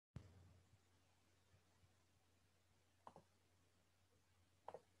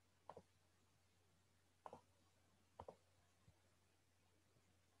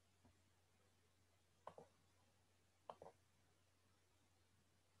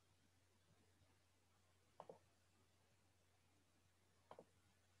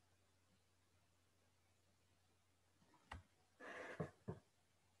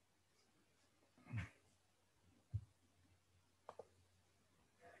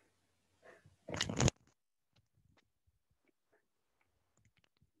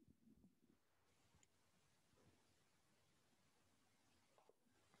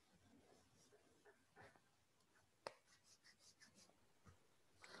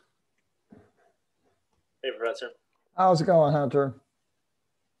Hey, Professor. How's it going, Hunter?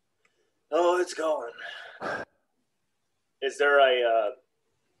 Oh, it's going. Is there an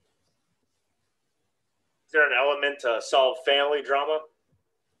element to solve family drama?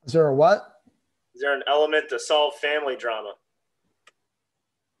 Is there a what? Is there an element to solve family drama?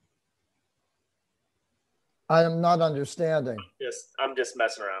 I am not understanding. Yes, I'm just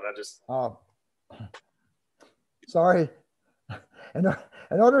messing around. Oh, sorry. In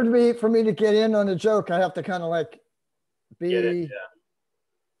order for me to get in on the joke, I have to kind of like Get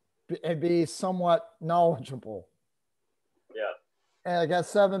it? be somewhat knowledgeable. Yeah. And I got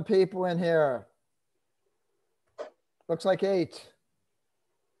 7 people in here. Looks like 8.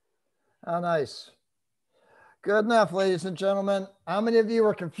 How nice. Good enough, ladies and gentlemen. How many of you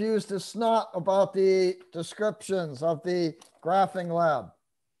are confused as snot about the descriptions of the graphing lab?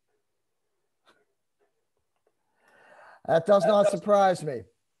 That does not surprise me.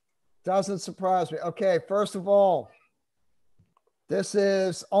 Doesn't surprise me. Okay, first of all, this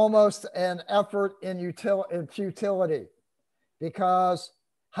is almost an effort in futility, because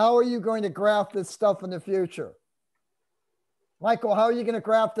how are you going to graph this stuff in the future? Michael, how are you going to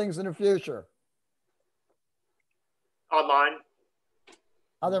graph things in the future? Online.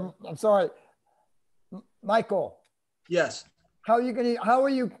 I'm sorry, Michael. Yes. What are you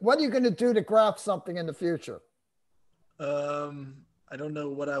going to do to graph something in the future? I don't know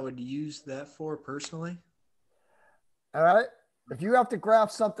what I would use that for personally. All right. If you have to graph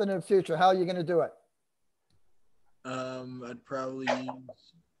something in the future, how are you going to do it? I'd probably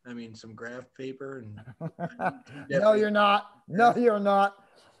use, some graph paper and No, you're not. No, you're not.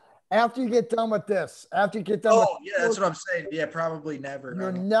 After you get done with this, yeah, that's what I'm saying. Yeah, probably never.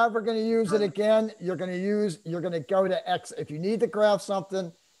 You're never going to use it again. You're going to go to X. If you need to graph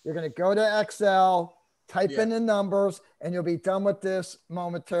something, you're going to go to Excel, type in the numbers, and you'll be done with this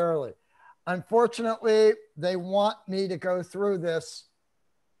momentarily. Unfortunately, they want me to go through this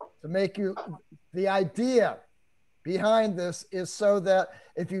to make you, the idea behind this is so that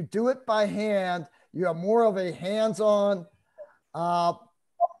if you do it by hand, you have more of a hands-on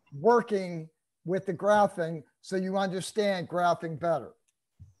working with the graphing, so you understand graphing better.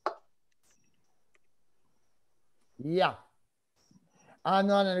 Yeah. I'm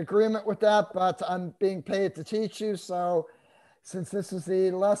not in agreement with that, but I'm being paid to teach you. So since this is the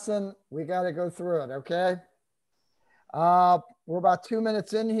lesson, we got to go through it, okay? We're about 2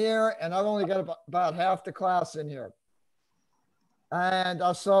 minutes in here, and I've only got about half the class in here. And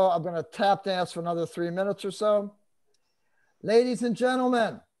also, I'm going to tap dance for another 3 minutes or so. Ladies and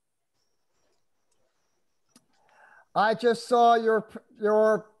gentlemen, I just saw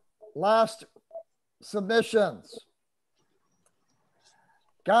your last submissions.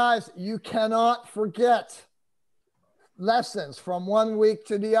 Guys, you cannot forget lessons from one week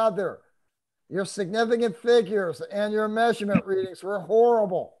to the other. Your significant figures and your measurement readings were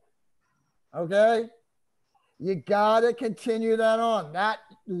horrible. Okay? You got to continue that on. That,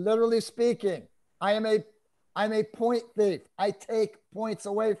 literally speaking, I'm a point thief. I take points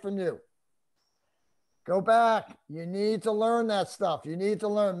away from you. Go back. You need to learn that stuff. You need to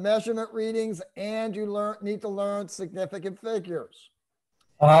learn measurement readings, and you need to learn significant figures.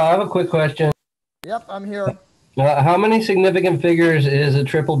 I have a quick question. Yep, I'm here. How many significant figures is a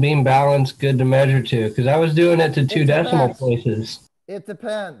triple beam balance good to measure to? Because I was doing it to 2 decimal places. It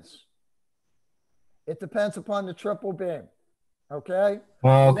depends. It depends upon the triple beam. Okay?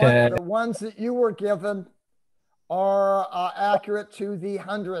 Okay. The ones that you were given are accurate to the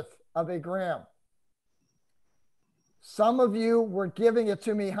 100th of a gram. Some of you were giving it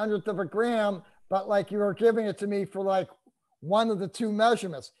to me 100th of a gram, but like you were giving it to me for like one of the 2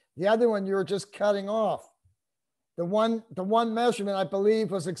 measurements. The other one you were just cutting off. The one measurement, I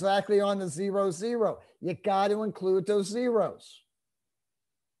believe, was exactly on the 0, 0. You got to include those zeros.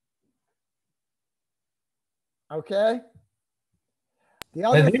 Okay?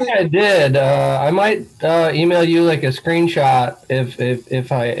 I think I did. I might email you like a screenshot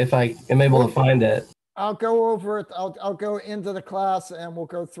if I am able to find it. I'll go over it. I'll go into the class and we'll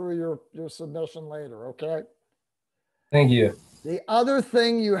go through your submission later, okay? Thank you. The other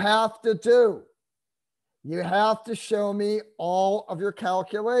thing you have to do, you have to show me all of your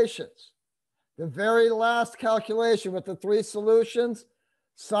calculations. The very last calculation with the 3 solutions,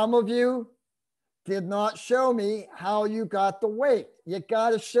 some of you did not show me how you got the weight. You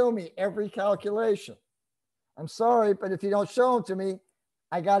got to show me every calculation. I'm sorry, but if you don't show them to me,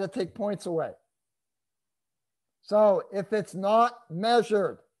 I got to take points away. So if it's not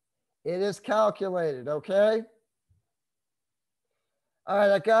measured, it is calculated, okay? All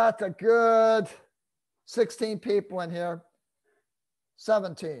right, I got a good 16 people in here.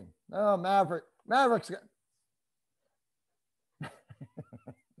 17. Oh, Maverick's got...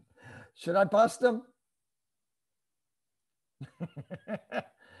 Should I bust him?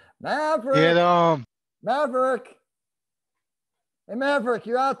 Maverick. Get him. Maverick. Hey, Maverick,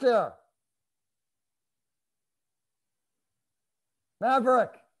 you out there? Maverick.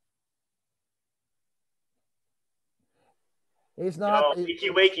 He's not. Wakey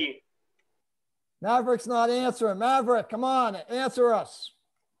wakey. Maverick's not answering. Maverick, come on, answer us.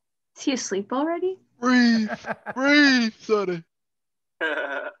 Is he asleep already? Breathe. Breathe, sonny.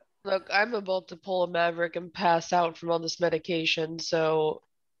 Look, I'm about to pull a Maverick and pass out from all this medication, so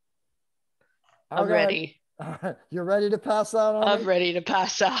I'm Okay. ready. You're ready to pass out on I'm me? ready to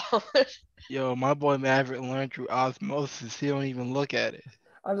pass out. Yo, my boy Maverick learned through osmosis. He don't even look at it.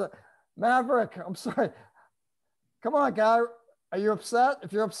 I was like, Maverick, I'm sorry. Come on, guy. Are you upset?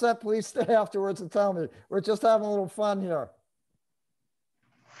 If you're upset, please stay afterwards and tell me. We're just having a little fun here.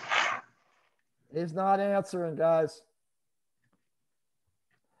 He's not answering, guys.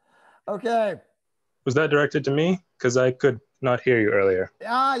 Okay. Was that directed to me? Because I could not hear you earlier.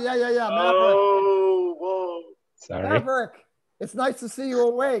 Yeah. Maverick. Oh, whoa. Sorry. Maverick, it's nice to see you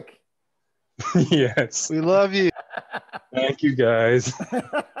awake. Yes. We love you. Thank you, guys.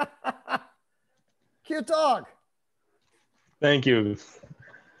 Cute dog. Thank you.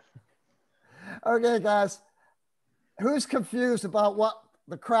 Okay, guys. Who's confused about what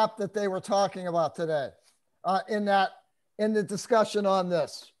the crap that they were talking about today in the discussion on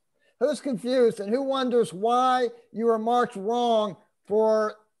this? Who's confused and who wonders why you were marked wrong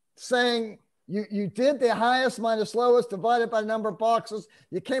for saying you did the highest minus lowest divided by the number of boxes.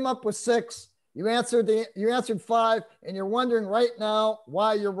 You came up with 6. You answered 5, and you're wondering right now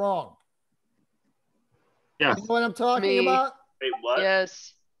why you're wrong. Yeah. You know what I'm talking Me. about? Wait, what?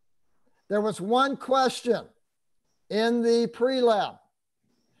 Yes. There was one question in the pre-lab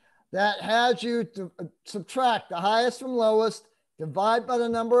that had you to subtract the highest from lowest, divide by the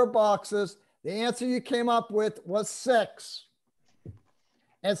number of boxes. The answer you came up with was 6.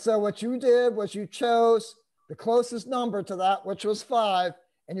 And so what you did was you chose the closest number to that, which was 5,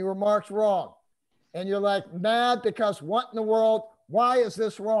 and you were marked wrong. And you're like mad because what in the world? Why is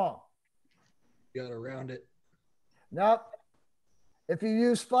this wrong? You got to round it. Nope. If you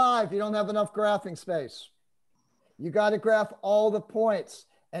use 5, you don't have enough graphing space. You got to graph all the points.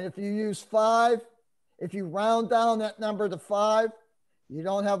 And if you use 5, if you round down that number to 5, you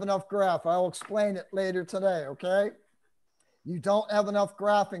don't have enough graph. I'll explain it later today, okay? You don't have enough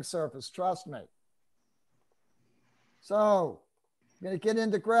graphing surface, trust me. So, I'm going to get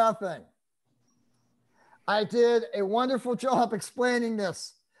into graphing. I did a wonderful job explaining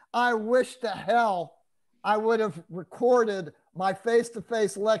this. I wish to hell I would have recorded my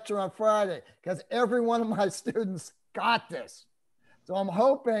face-to-face lecture on Friday because every one of my students got this. So I'm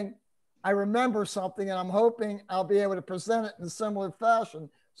hoping I remember something and I'm hoping I'll be able to present it in a similar fashion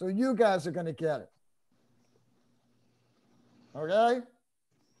so you guys are going to get it. Okay?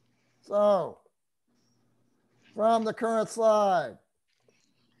 So, from the current slide.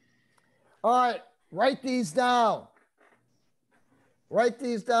 All right, write these down. Write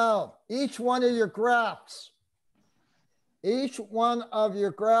these down. Each one of your graphs. Each one of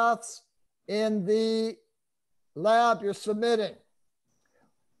your graphs in the lab you're submitting.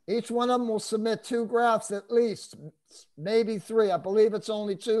 Each one of them will submit 2 graphs at least, maybe 3. I believe it's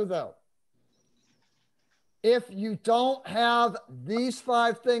only 2 though. If you don't have these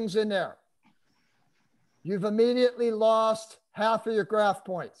 5 things in there, you've immediately lost half of your graph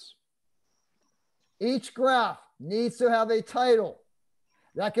points. Each graph needs to have a title.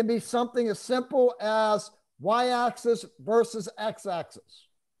 That can be something as simple as y-axis versus x-axis.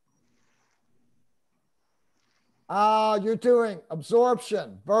 You're doing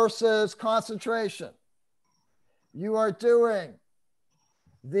absorption versus concentration. You are doing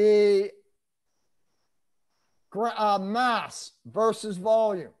the mass versus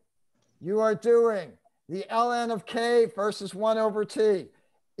volume. You are doing the ln of k versus 1 over t.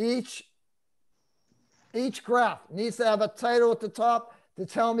 Each graph needs to have a title at the top to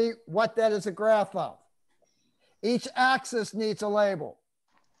tell me what that is a graph of. Each axis needs a label.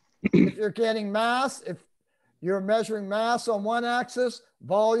 If you're getting mass, if you're measuring mass on one axis,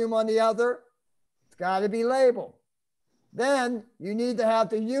 volume on the other, it's got to be labeled. Then you need to have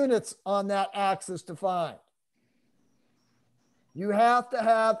the units on that axis defined. You have to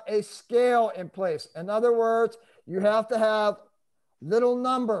have a scale in place. In other words, you have to have little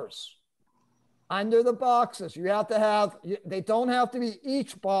numbers under the boxes. You have to have, they don't have to be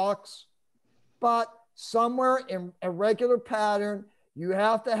each box, but somewhere in a regular pattern, you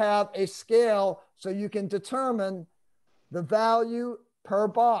have to have a scale so you can determine the value per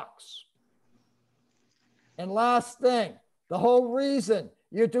box. And last thing, the whole reason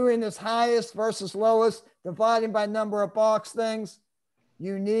you're doing this highest versus lowest, dividing by number of box things,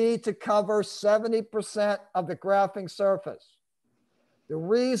 you need to cover 70% of the graphing surface. The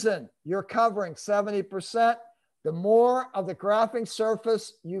reason you're covering 70%, the more of the graphing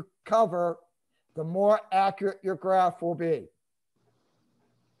surface you cover, the more accurate your graph will be.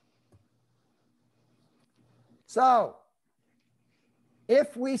 So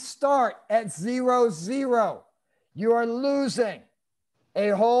if we start at 0, 0, you are losing a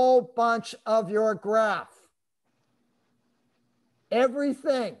whole bunch of your graph.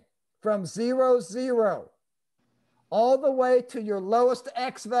 Everything from 0, 0, all the way to your lowest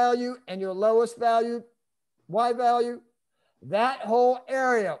X value and your lowest value, Y value, that whole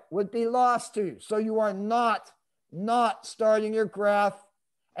area would be lost to you. So you are not starting your graph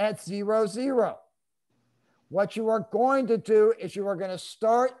at 0, 0. What you are going to do is you are going to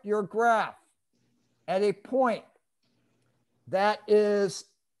start your graph at a point that is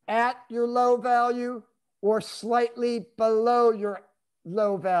at your low value or slightly below your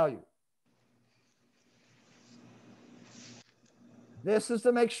low value. This is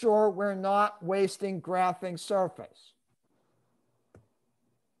to make sure we're not wasting graphing surface.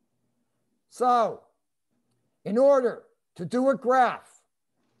 So, in order to do a graph,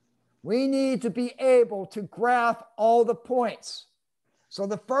 we need to be able to graph all the points. So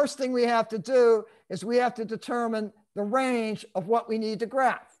the first thing we have to do is we have to determine the range of what we need to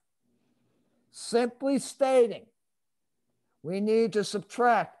graph. Simply stating, we need to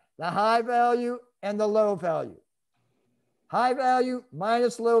subtract the high value and the low value. High value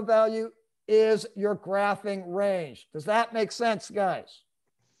minus low value is your graphing range. Does that make sense, guys?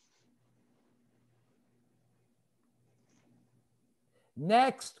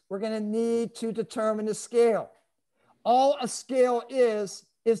 Next, we're going to need to determine the scale. All a scale is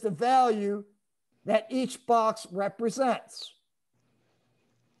the value that each box represents.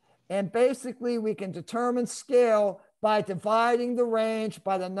 And basically, we can determine scale by dividing the range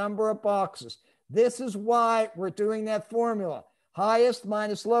by the number of boxes. This is why we're doing that formula. Highest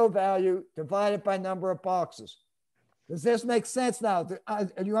minus low value divided by number of boxes. Does this make sense now? Are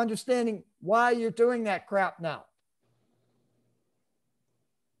you understanding why you're doing that crap now?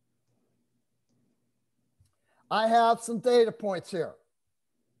 I have some data points here.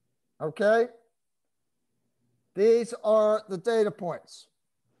 Okay? These are the data points.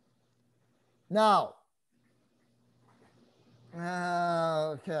 Now,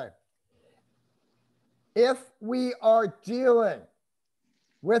 okay. If we are dealing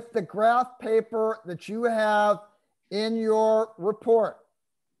with the graph paper that you have in your report,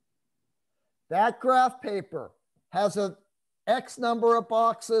 that graph paper has a X number of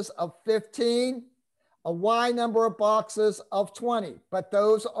boxes of 15, a Y number of boxes of 20, but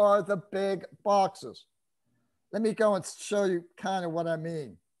those are the big boxes. Let me go and show you kind of what I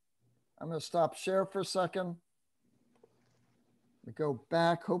mean. I'm going to stop share for a second. We go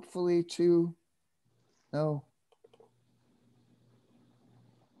back hopefully to, no.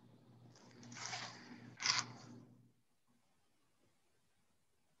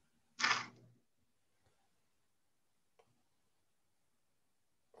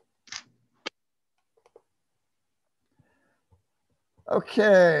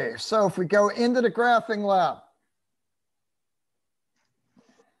 Okay, so if we go into the graphing lab,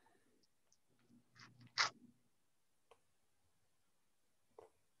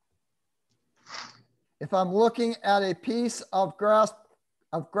 if I'm looking at a piece of graph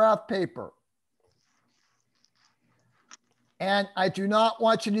paper, and I do not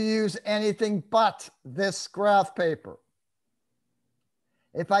want you to use anything but this graph paper.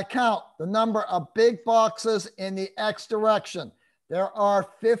 If I count the number of big boxes in the X direction, there are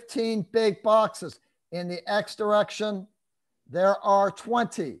 15 big boxes in the X direction. There are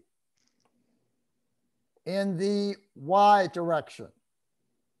 20 in the Y direction.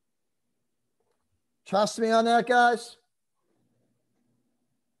 Trust me on that, guys?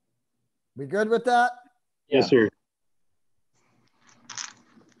 We good with that? Yes, sir.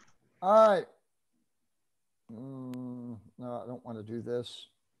 All right. No, I don't want to do this.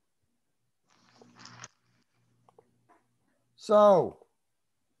 So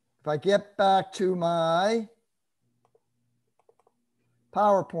if I get back to my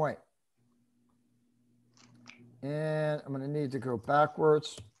PowerPoint, and I'm going to need to go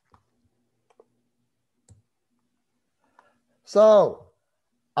backwards. So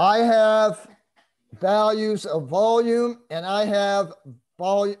I have values of volume, and I have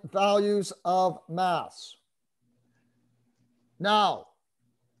values of mass. Now,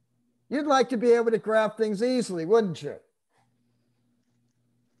 you'd like to be able to graph things easily, wouldn't you?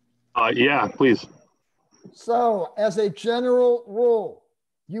 Yeah, please. So, as a general rule,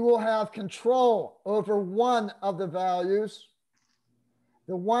 you will have control over one of the values.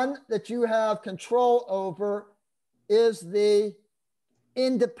 The one that you have control over is the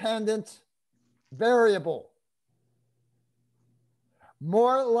independent variable.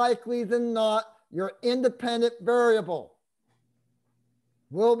 More likely than not, your independent variable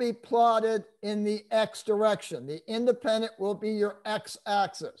will be plotted in the x direction. The independent will be your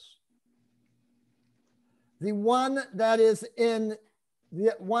x-axis. The one that is in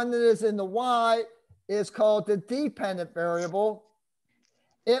the y is called the dependent variable.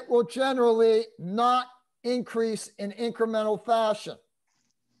 It will generally not increase in incremental fashion.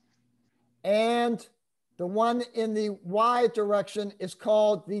 And the one in the y direction is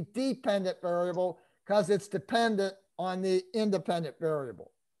called the dependent variable because it's dependent on the independent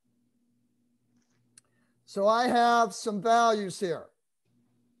variable. So I have some values here.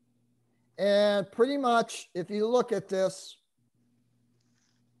 And pretty much, if you look at this,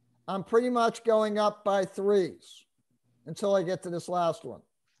 I'm pretty much going up by 3s until I get to this last one.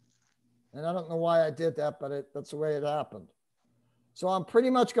 And I don't know why I did that, but that's the way it happened. So I'm pretty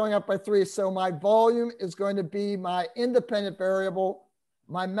much going up by 3. So my volume is going to be my independent variable.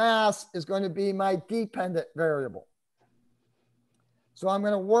 My mass is going to be my dependent variable. So I'm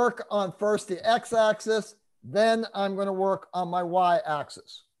going to work on first the x-axis, then I'm going to work on my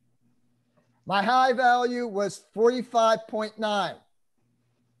y-axis. My high value was 45.9.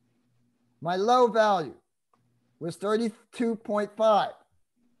 My low value was 32.5.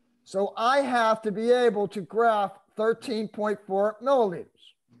 So I have to be able to graph 13.4 milliliters.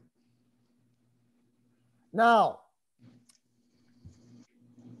 Now,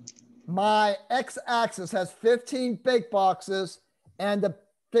 my x-axis has 15 big boxes, and the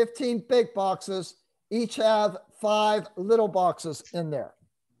 15 big boxes each have 5 little boxes in there.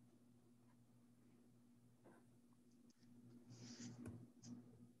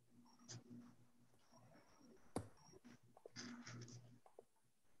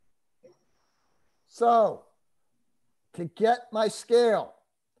 So to get my scale,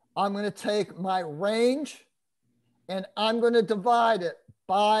 I'm going to take my range and I'm going to divide it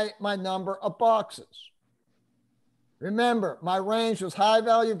by my number of boxes. Remember, my range was high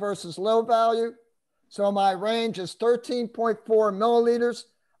value versus low value. So my range is 13.4 milliliters.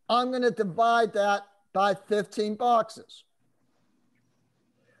 I'm going to divide that by 15 boxes.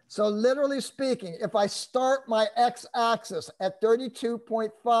 So literally speaking, if I start my x-axis at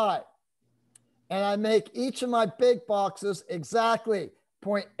 32.5, and I make each of my big boxes exactly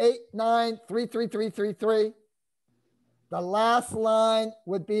 0.89333333. The last line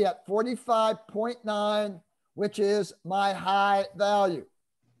would be at 45.9, which is my high value.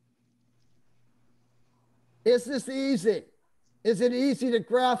 Is this easy? Is it easy to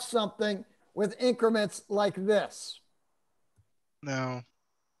graph something with increments like this? No.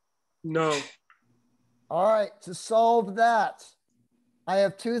 No. All right, to solve that, I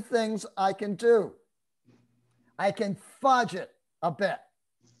have 2 things I can do. I can fudge it a bit.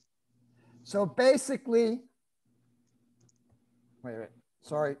 So basically, wait,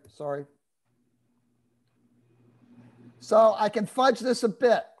 sorry. So I can fudge this a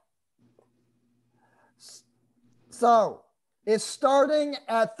bit. So is starting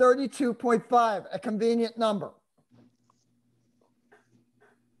at 32.5 a convenient number?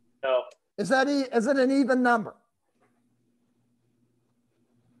 No. Is it an even number?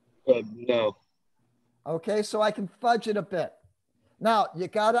 No. Okay, so I can fudge it a bit. Now, you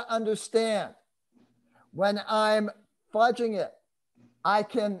got to understand, when I'm fudging it, I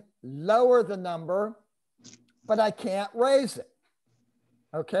can lower the number, but I can't raise it.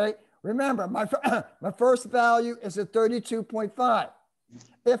 Okay, remember, my first value is at 32.5.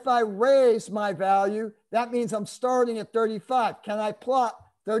 If I raise my value, that means I'm starting at 35. Can I plot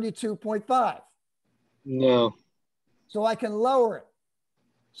 32.5? No. So I can lower it.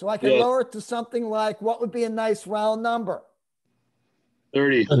 So I can lower it to something like, what would be a nice round number?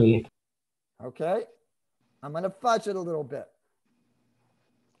 30. Okay, I'm going to fudge it a little bit.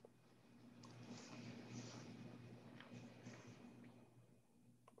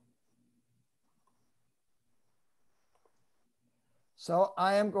 So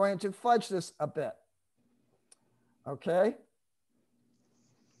I am going to fudge this a bit. Okay.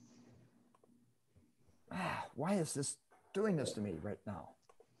 Why is this doing this to me right now?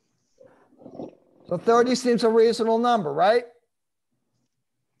 So 30 seems a reasonable number, right?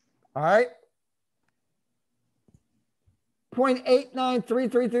 All right.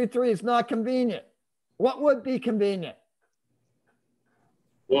 0.893333 is not convenient. What would be convenient?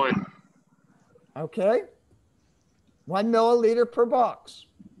 1. Okay. 1 milliliter per box.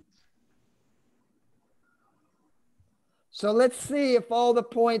 So let's see if all the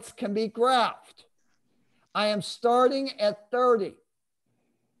points can be graphed. I am starting at 30.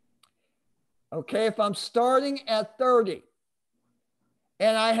 Okay, if I'm starting at 30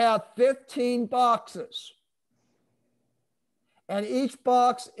 and I have 15 boxes and each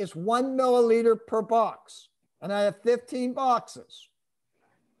box is 1 milliliter per box and I have 15 boxes,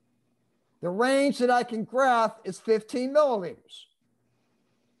 the range that I can graph is 15 milliliters.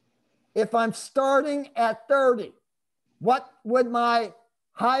 If I'm starting at 30, what would my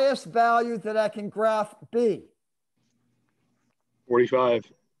highest value that I can graph be?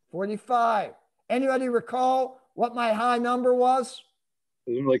 45. 45. Anybody recall what my high number was?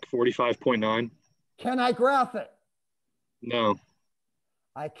 Isn't it like 45.9? Can I graph it? No.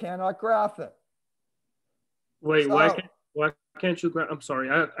 I cannot graph it. Wait, So, why can't you grab? I'm sorry,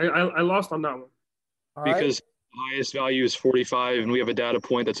 I lost on that one. all right. Because the highest value is 45 and we have a data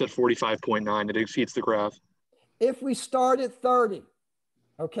point that's at 45.9. It exceeds the graph. If we start at 30,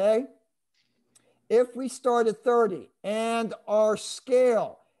 okay? If we start at 30 and our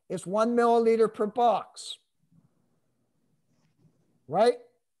scale is 1 milliliter per box, right?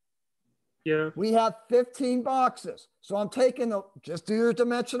 Yeah. We have 15 boxes. So I'm taking, just do your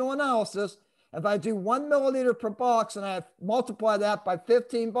dimensional analysis. If I do 1 milliliter per box and I multiply that by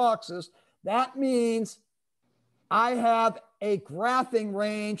 15 boxes, that means I have a graphing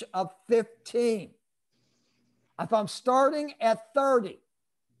range of 15. If I'm starting at 30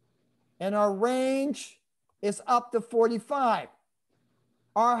 and our range is up to 45,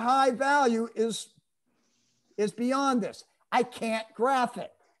 our high value is beyond this. I can't graph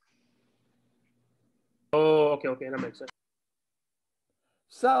it. Oh, okay, that makes sense.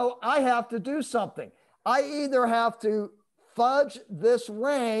 So I have to do something. I either have to fudge this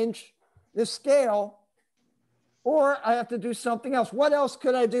range, this scale, or I have to do something else. What else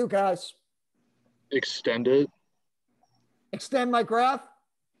could I do, guys? Extend it. Extend my graph?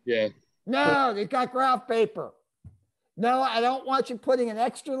 Yeah. No, they got graph paper. No, I don't want you putting an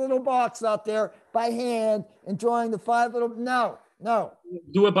extra little box out there by hand and drawing the 5 little, no.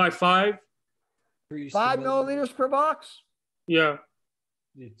 Do it by 5. 5 milliliters per box? Yeah.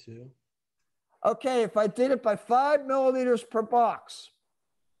 Me too. Okay, if I did it by 5 milliliters per box,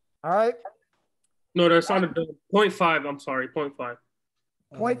 all right? No, that's not 0.5. I'm sorry, 0.5.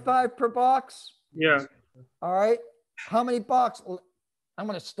 0.5 per box? Yeah. All right. How many boxes? I'm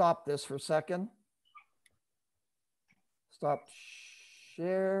going to stop this for a second. Stop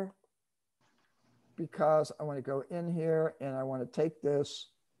share because I want to go in here and I want to take this.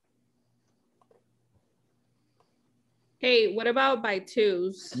 Hey, what about by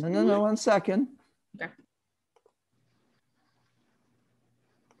 2s? No, 1 second. Okay.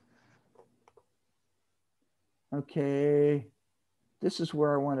 Okay. This is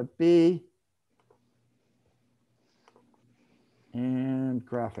where I want to be. And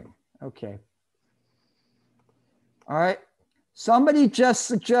graphing. Okay. All right. Somebody just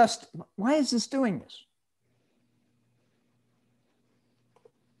suggest, why is this doing this?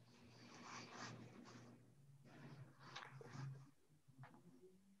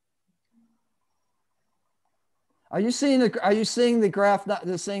 Are you seeing the graph,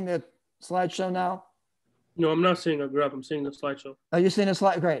 seeing the slideshow now? No, I'm not seeing a graph. I'm seeing the slideshow. Are you seeing a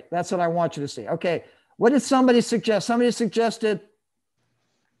slide? Great. That's what I want you to see. Okay. What did somebody suggest? Somebody suggested.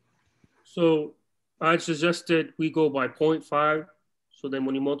 So I suggested we go by 0.5. So then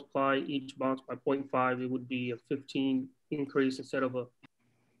when you multiply each box by 0.5, it would be a 15 increase instead of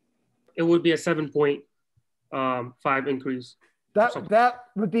it would be a 7.5 increase. That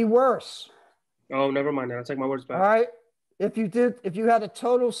would be worse. Oh, never mind that. I'll take my words back. All right. If you had a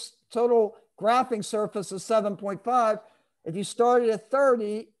total graphing surface of 7.5, if you started at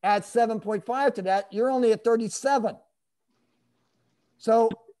 30, add 7.5 to that, you're only at 37. So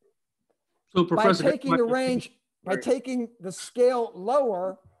Professor, by taking the range, by taking the scale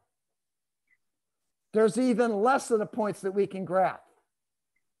lower, there's even less of the points that we can graph.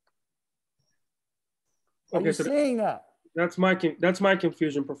 Are you seeing that? That's my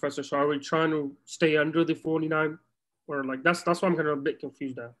confusion, Professor. So are we trying to stay under the 49, or like that's why I'm kind of a bit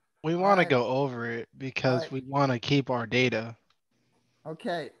confused now. We want to go over it because we want to keep our data.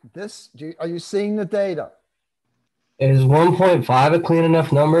 Okay, are you seeing the data? Is 1.5 a clean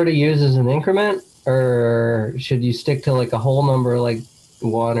enough number to use as an increment, or should you stick to like a whole number like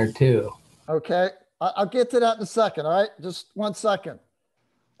 1 or 2? Okay, I'll get to that in a second. All right, just 1 second.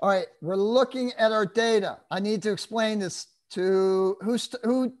 All right, we're looking at our data. I need to explain this to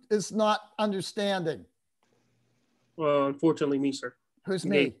who is not understanding? Unfortunately, me, sir. Who's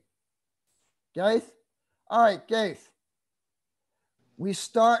Gabe. me? Gaith? All right, Gaith.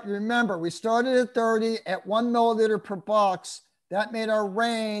 Remember, we started at 30 at 1 milliliter per box. That made our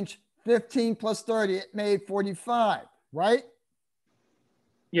range 15 plus 30. It made 45, right?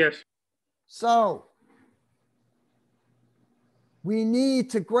 Yes. So we need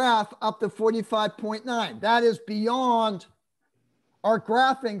to graph up to 45.9. That is beyond our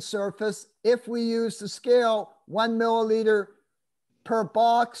graphing surface if we use the scale 1 milliliter per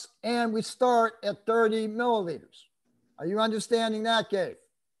box and we start at 30 milliliters. Are you understanding that, Gabe?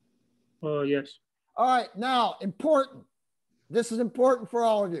 Yes. All right, now important. This is important for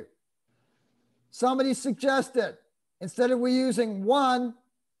all of you. Somebody suggested instead of we using 1,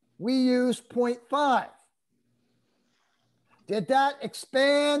 we use 0.5. Did that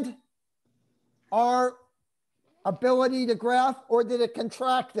expand our ability to graph or did it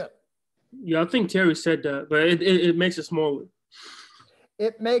contract it? Yeah, I think Terry said that, but it makes it smaller.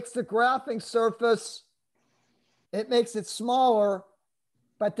 It makes the graphing surface, it makes it smaller,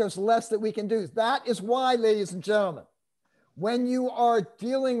 but there's less that we can do. That is why, ladies and gentlemen, when you are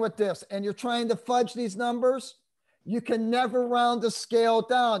dealing with this and you're trying to fudge these numbers, you can never round the scale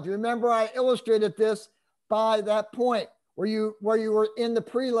down. Do you remember I illustrated this by that point where you were in the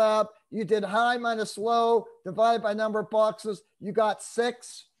pre-lab, you did high minus low divided by number of boxes, you got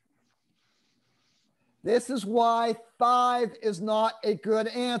 6. This is why 5 is not a good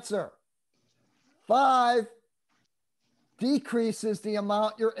answer. 5 decreases the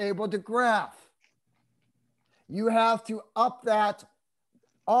amount you're able to graph. You have to up that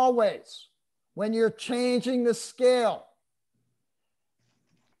always. When you're changing the scale,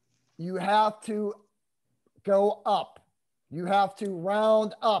 you have to go up. You have to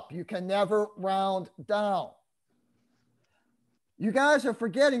round up. You can never round down. You guys are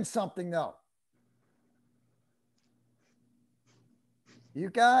forgetting something though. You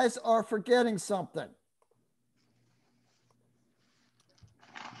guys are forgetting something.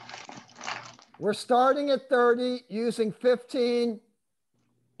 We're starting at 30 using 15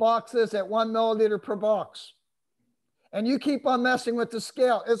 boxes at 1 milliliter per box. And you keep on messing with the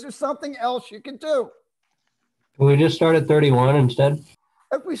scale. Is there something else you can do? Can we just start at 31 instead?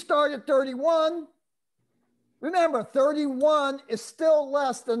 If we start at 31, remember 31 is still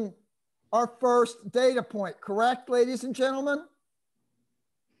less than our first data point, correct, ladies and gentlemen?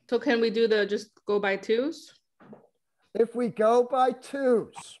 So can we do just go by 2s? If we go by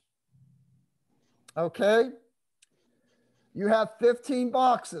 2s, okay, you have 15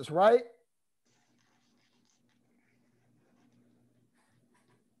 boxes, right?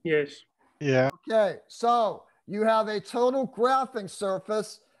 Yes. Yeah. Okay, so you have a total graphing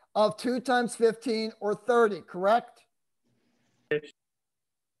surface of 2 times 15 or 30, correct? Yes.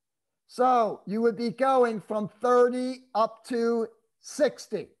 So you would be going from 30 up to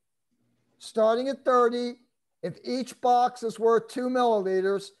 60. Starting at 30, if each box is worth 2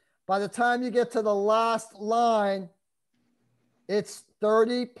 milliliters, by the time you get to the last line, it's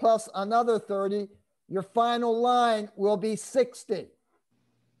 30 plus another 30. Your final line will be 60.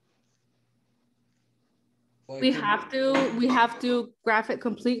 We have to graph it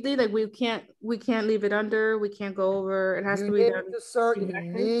completely. Like we can't leave it under. We can't go over. It has to be done.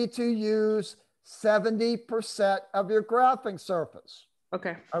 You need to use 70% of your graphing surface.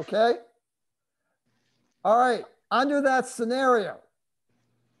 Okay. Okay. All right. Under that scenario,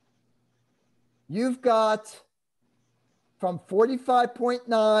 you've got from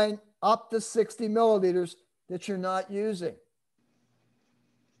 45.9 up to 60 milliliters that you're not using.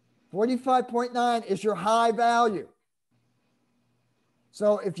 45.9 is your high value.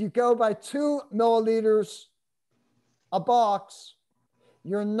 So if you go by 2 milliliters a box,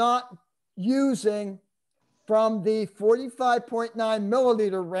 you're not using from the 45.9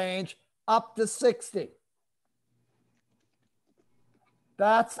 milliliter range up to 60.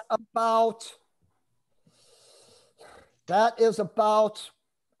 That is about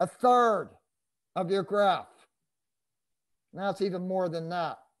a third of your graph. Now it's even more than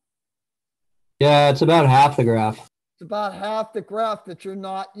that. Yeah, it's about half the graph. It's about half the graph that you're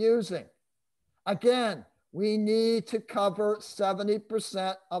not using. Again, we need to cover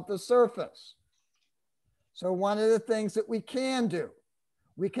 70% of the surface. So one of the things that we can do,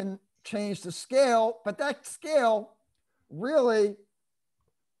 we can change the scale, but that scale looks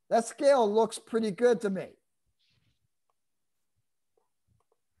pretty good to me.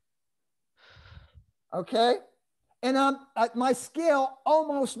 Okay? And my scale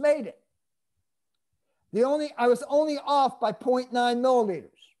almost made it. I was only off by 0.9 milliliters.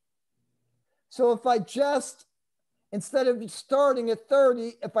 So if I just instead of starting at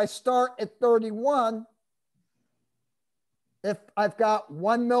 30, if I start at 31, if I've got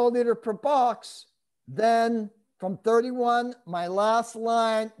 1 milliliter per box, then from 31, my last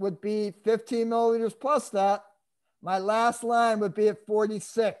line would be 15 milliliters plus that. My last line would be at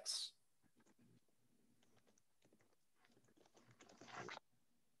 46.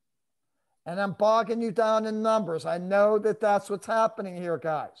 And I'm bogging you down in numbers. I know that that's what's happening here,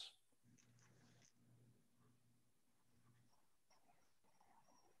 guys.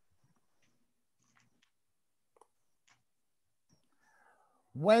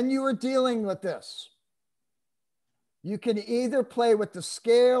 When you are dealing with this, you can either play with the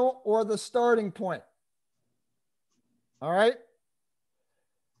scale or the starting point. All right.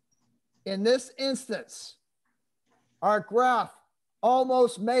 In this instance, our graph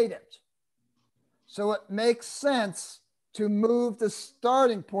almost made it. So it makes sense to move the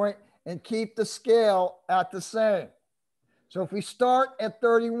starting point and keep the scale at the same. So if we start at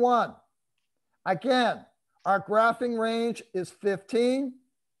 31, again, our graphing range is 15.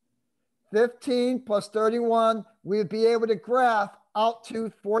 15 plus 31, we'd be able to graph out to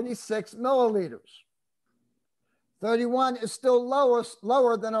 46 milliliters. 31 is still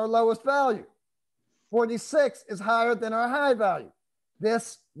lower than our lowest value. 46 is higher than our high value.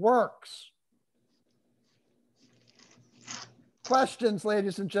 This works. Questions,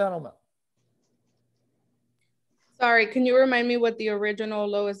 ladies and gentlemen? Sorry, can you remind me what the original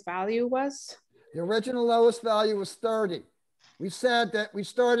lowest value was? The original lowest value was 30. We said that we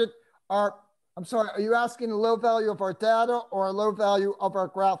started our, I'm sorry, are you asking the low value of our data or a low value of our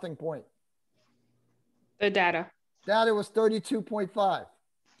graphing point? The data. Data was 32.5.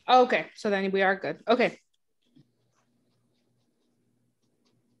 Okay, so then we are good. Okay.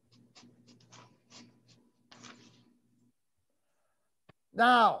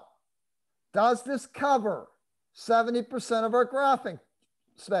 Now, does this cover 70% of our graphing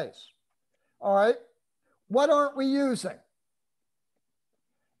space? All right. What aren't we using?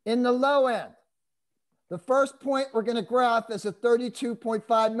 In the low end, the first point we're going to graph is at 32.5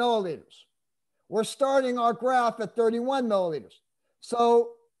 milliliters. We're starting our graph at 31 milliliters.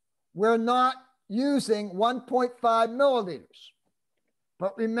 So we're not using 1.5 milliliters.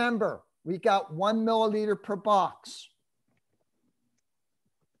 But remember, we got 1 milliliter per box.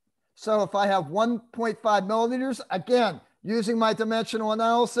 So if I have 1.5 milliliters, again, using my dimensional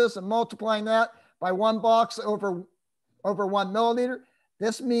analysis and multiplying that by 1 box over 1 milliliter,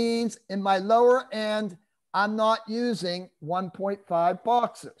 this means in my lower end, I'm not using 1.5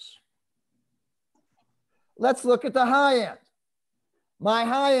 boxes. Let's look at the high end. My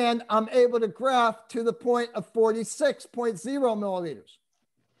high end, I'm able to graph to the point of 46.0 milliliters.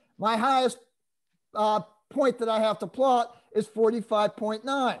 My highest point that I have to plot is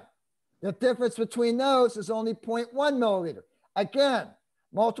 45.9. The difference between those is only 0.1 milliliter. Again,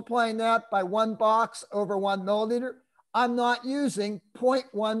 multiplying that by 1 box over 1 milliliter, I'm not using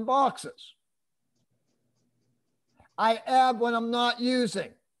 0.1 boxes. I add when I'm not using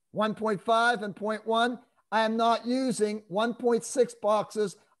 1.5 and 0.1, I am not using 1.6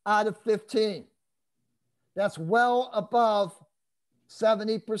 boxes out of 15. That's well above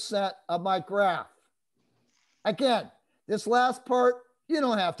 70% of my graph. Again, this last part, you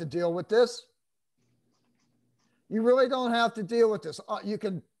don't have to deal with this. You really don't have to deal with this. You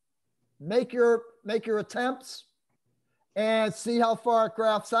can make your attempts and see how far it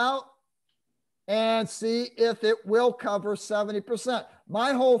graphs out and see if it will cover 70%.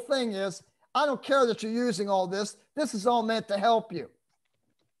 My whole thing is, I don't care that you're using all this. This is all meant to help you.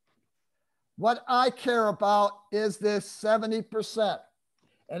 What I care about is this 70%.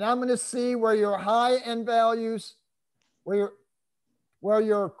 And I'm going to see where your high end values, where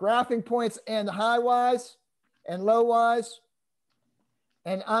your graphing points end high wise and low wise.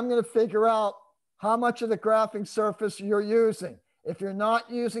 And I'm going to figure out how much of the graphing surface you're using. If you're not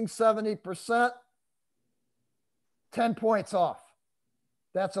using 70%, 10 points off.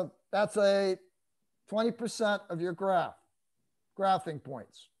 That's a 20% of your graphing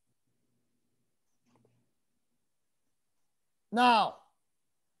points. Now,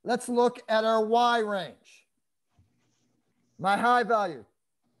 let's look at our Y range. My high value.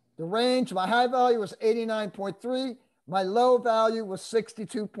 The range, my high value was 89.3. My low value was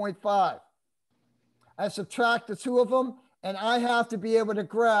 62.5. I subtract the two of them, and I have to be able to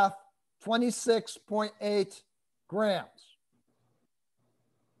graph 26.8 grams.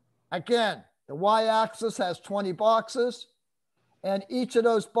 Again, the y-axis has 20 boxes, and each of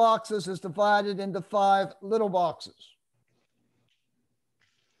those boxes is divided into 5 little boxes.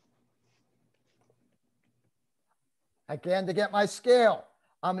 Again, to get my scale,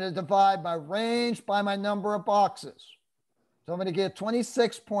 I'm going to divide my range by my number of boxes. So I'm going to get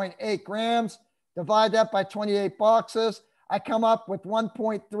 26.8 grams, divide that by 28 boxes. I come up with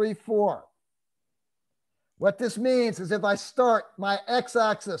 1.34. What this means is if I start my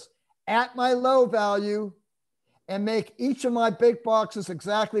x-axis at my low value and make each of my big boxes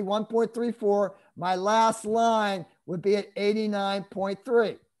exactly 1.34, my last line would be at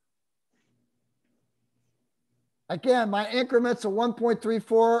 89.3. Again, my increments of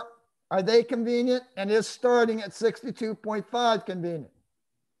 1.34, are they convenient? And is starting at 62.5 convenient?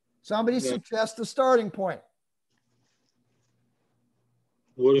 Somebody suggest a starting point.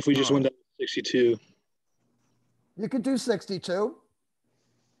 What if we just went down to 62? You could do 62.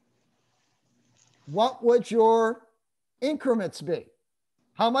 What would your increments be?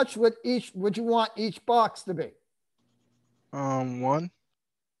 How much would you want each box to be? 1.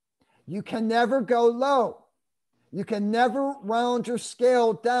 You can never go low. You can never round your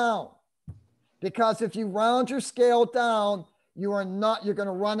scale down, because if you round your scale down, you're going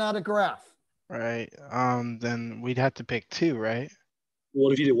to run out of graph. Right. Then we'd have to pick 2, right?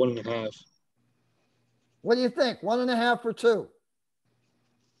 What if you did 1.5? What do you think? 1.5 or 2?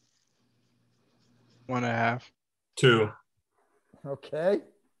 1.5. 2. Okay.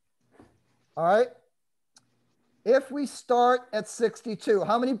 All right. If we start at 62,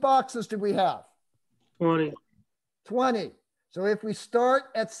 how many boxes do we have? 20. 20. So if we start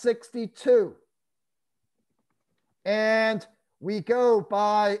at 62 and we go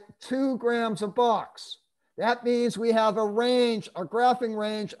by 2 grams a box, that means we have a range, a graphing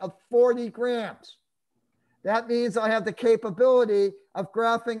range of 40 grams. That means I have the capability of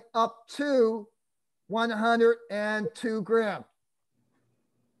graphing up to 102 grams.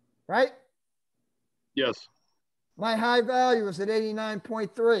 Right? Yes. My high value is at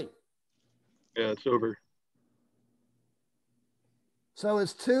 89.3. Yeah, it's over. So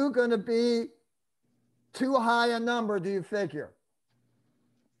is 2 going to be too high a number, do you figure?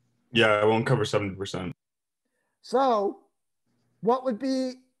 Yeah, it won't cover 70%. So what would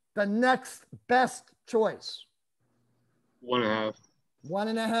be the next best choice? 1.5.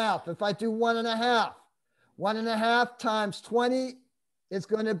 1.5. If I do 1.5, 1.5 times 20 is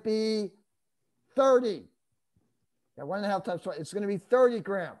going to be 30. Yeah, 1.5 times 20, it's going to be 30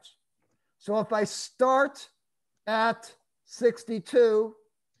 grams. So if I start at 62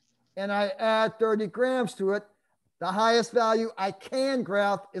 and I add 30 grams to it, the highest value I can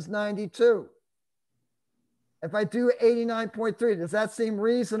graph is 92. If I do 89.3, does that seem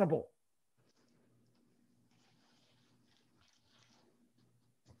reasonable?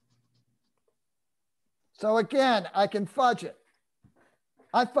 So again, I can fudge it.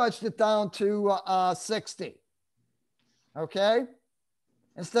 I fudged it down to 60. Okay?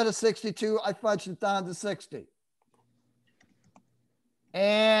 Instead of 62, I fudged it down to 60.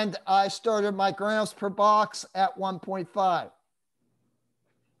 And I started my grams per box at 1.5.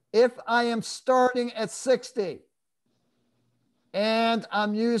 If I am starting at 60 and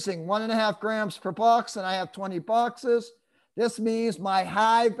I'm using 1.5 grams per box and I have 20 boxes, this means my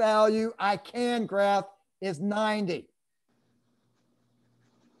high value I can graph is 90.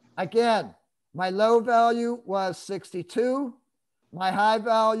 Again, my low value was 62. My high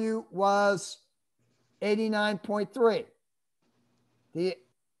value was 89.3.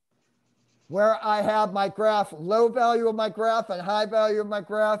 Where I have my graph, low value of my graph and high value of my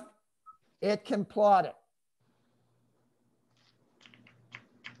graph, it can plot it.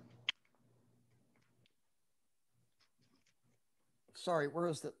 Sorry, where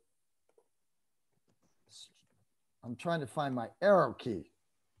is the? I'm trying to find my arrow key.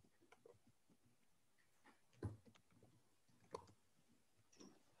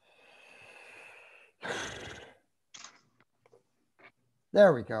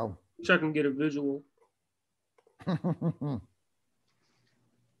 There we go. Wish I can get a visual. Okay,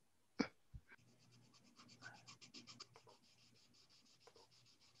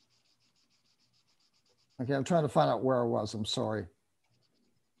 I'm trying to find out where I was. I'm sorry.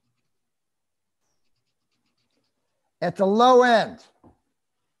 At the low end,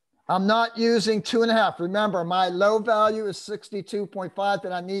 I'm not using 2.5. Remember, my low value is 62.5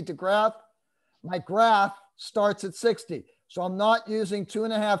 that I need to graph. My graph starts at 60. So I'm not using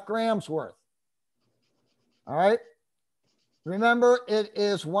 2.5 grams worth. All right. Remember, it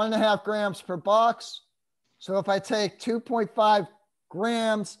is 1.5 grams per box. So if I take 2.5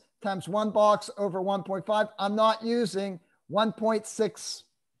 grams times 1 box over 1.5, I'm not using 1.6,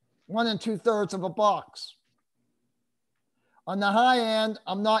 1 2/3 of a box. On the high end,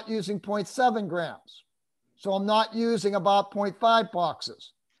 I'm not using 0.7 grams. So I'm not using about 0.5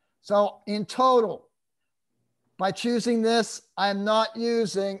 boxes. So in total, By choosing this, I'm not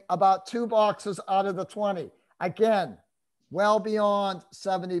using about 2 boxes out of the 20. Again, well beyond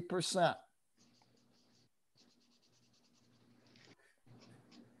 70%.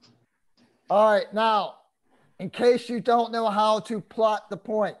 All right, now, in case you don't know how to plot the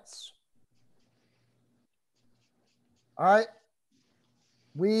points. All right,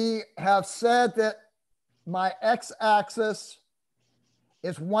 we have said that my x-axis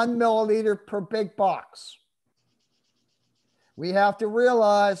is 1 milliliter per big box. We have to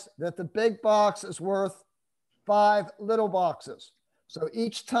realize that the big box is worth 5 little boxes. So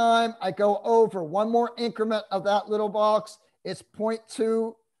each time I go over one more increment of that little box, it's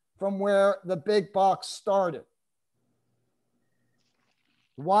 0.2 from where the big box started.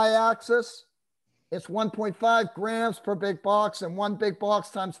 Y-axis, it's 1.5 grams per big box, and 1 big box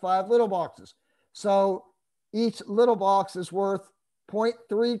times 5 little boxes. So each little box is worth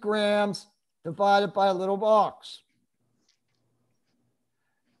 0.3 grams divided by a little box.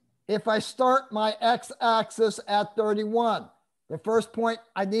 If I start my x-axis at 31, the first point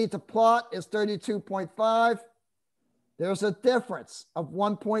I need to plot is 32.5. There's a difference of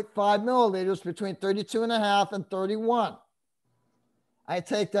 1.5 milliliters between 32.5 and 31. I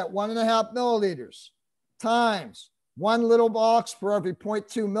take that 1.5 milliliters times 1 little box for every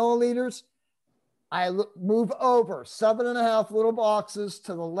 0.2 milliliters. I move over 7.5 little boxes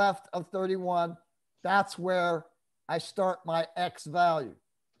to the left of 31. That's where I start my X value.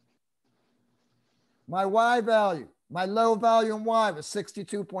 My Y value, my low value in Y was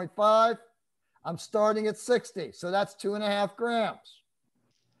 62.5. I'm starting at 60, so that's 2.5 grams.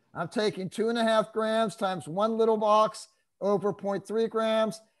 I'm taking 2.5 grams times 1 little box over 0.3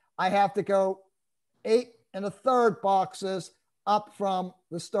 grams. I have to go 8 1/3 boxes up from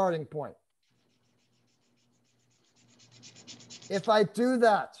the starting point. If I do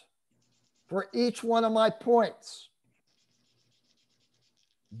that for each one of my points,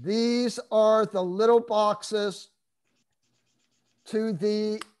 these are the little boxes to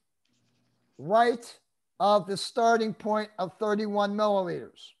the right of the starting point of 31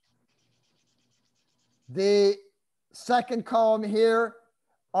 milliliters. The second column here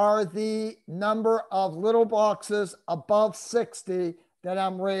are the number of little boxes above 60 that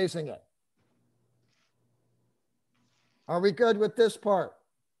I'm raising it. Are we good with this part?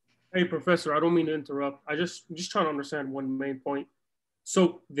 Hey, Professor, I don't mean to interrupt. I'm just trying to understand one main point.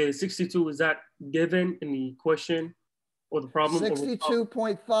 So the 62, is that given in the question or the problem?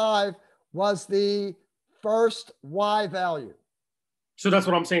 62.5 was the first Y value. So that's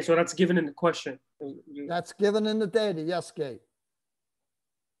what I'm saying. So that's given in the question. That's given in the data. Yes, Kate.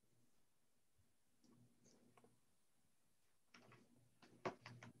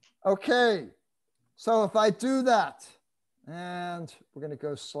 Okay. So if I do that, and we're going to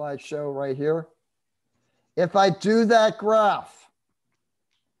go slideshow right here. If I do that graph,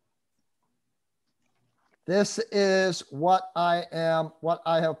 this is what I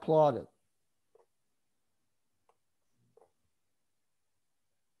have plotted.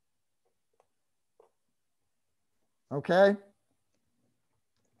 Okay.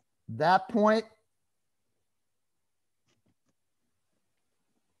 That point,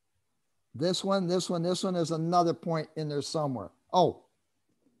 this one is another point in there somewhere. Oh,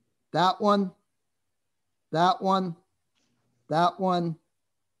 that one, that one, that one,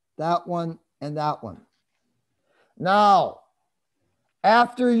 that one, and that one. Now,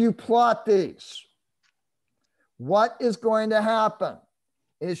 after you plot these, what is going to happen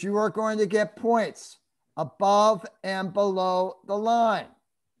is you are going to get points above and below the line.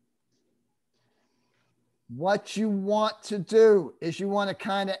 What you want to do is you want to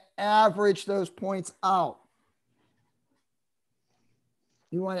kind of average those points out.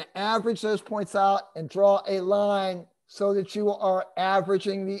 You want to average those points out and draw a line so that you are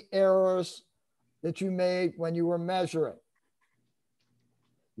averaging the errors that you made when you were measuring.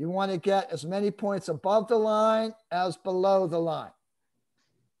 You want to get as many points above the line as below the line.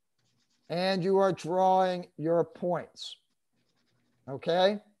 And you are drawing your points.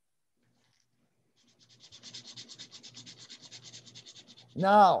 Okay?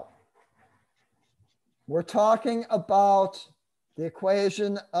 Now, we're talking about the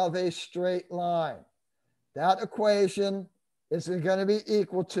equation of a straight line. That equation is going to be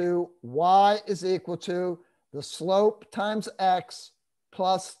equal to y is equal to the slope times x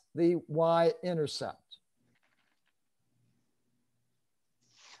plus the y-intercept.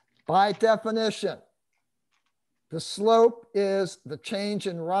 By definition, the slope is the change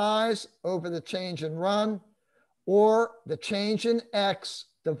in rise over the change in run, or the change in x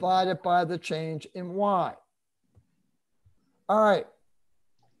divided by the change in y. All right.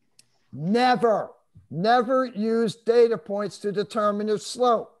 Never, Never use data points to determine your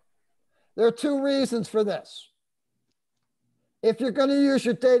slope. There are two reasons for this. If you're going to use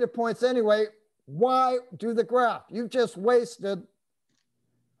your data points anyway, why do the graph? You've just wasted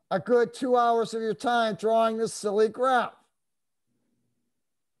a good 2 hours of your time drawing this silly graph.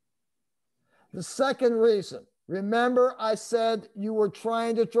 The second reason, remember I said you were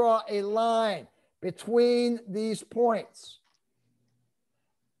trying to draw a line between these points.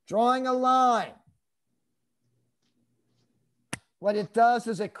 Drawing a line, what it does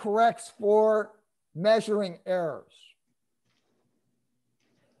is it corrects for measuring errors.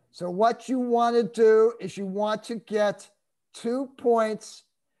 So what you want to do is you want to get 2 points,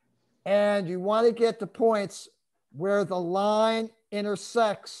 and you want to get the points where the line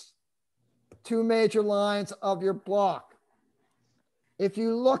intersects 2 major lines of your block. If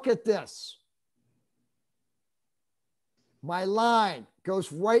you look at this, my line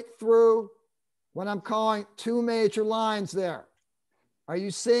goes right through what I'm calling 2 major lines there. Are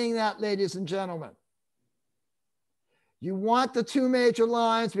you seeing that, ladies and gentlemen? You want the 2 major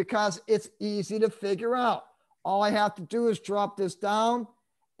lines because it's easy to figure out. All I have to do is drop this down,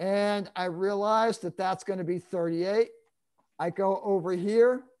 and I realize that that's going to be 38. I go over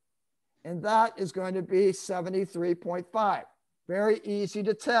here, and that is going to be 73.5. Very easy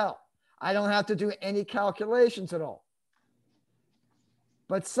to tell. I don't have to do any calculations at all.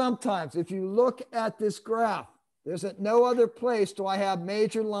 But sometimes if you look at this graph, there's at no other place do I have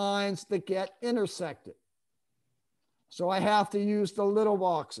major lines that get intersected. So I have to use the little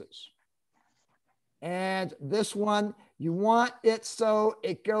boxes. And this one, you want it so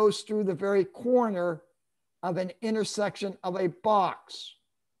it goes through the very corner of an intersection of a box.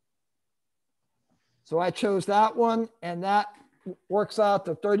 So I chose that one, and that works out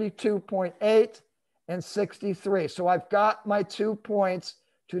to 32.8 and 63. So I've got my 2 points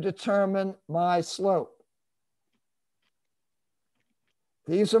to determine my slope.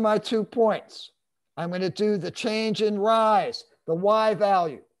 These are my 2 points. I'm going to do the change in rise, the y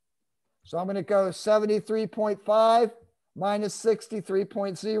value. So I'm going to go 73.5 minus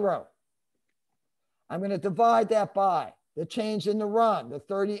 63.0. I'm going to divide that by the change in the run, the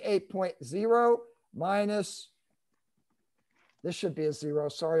 38.0 minus, this should be a 0,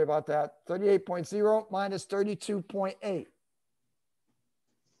 sorry about that, 38.0 minus 32.8.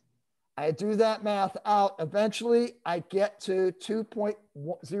 I do that math out. Eventually, I get to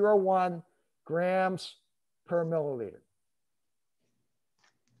 2.01 grams per milliliter.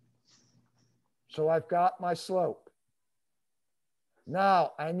 So I've got my slope.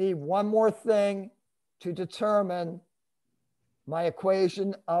 Now, I need one more thing to determine my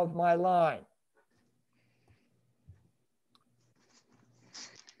equation of my line.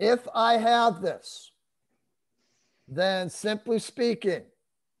 If I have this, then simply speaking,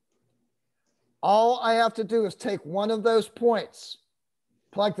 all I have to do is take one of those points,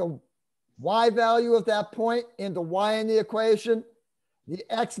 plug the y value of that point into y in the equation, the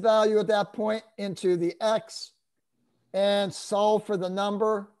x value of that point into the x, and solve for the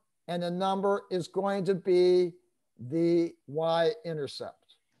number, and the number is going to be the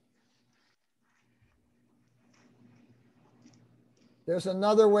y-intercept. There's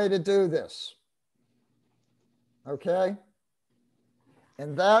another way to do this, okay?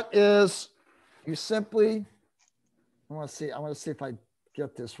 And that is, you simply, I want to see if I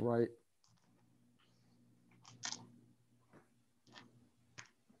get this right.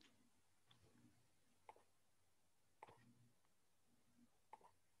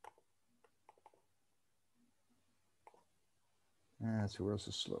 So where's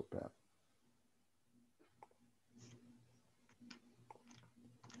the slope at?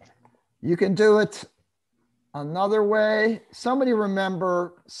 You can do it another way. Somebody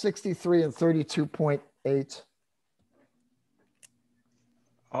remember 63 and 32.8?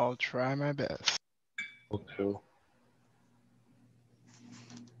 I'll try my best. Okay.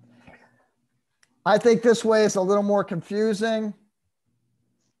 I think this way is a little more confusing,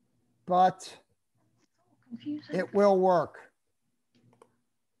 but it will work.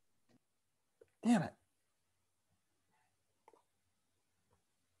 Damn it.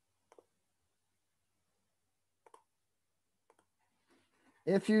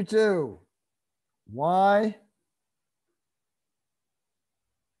 If you do y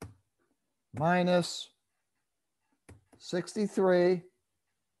minus 63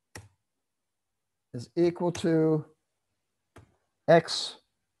 is equal to x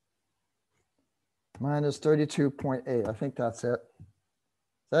minus 32.8. I think that's it. Is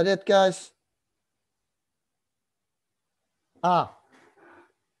that it, guys? Ah.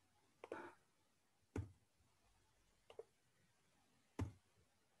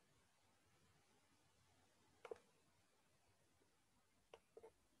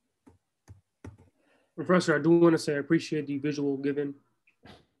 Professor, I do want to say I appreciate the visual given.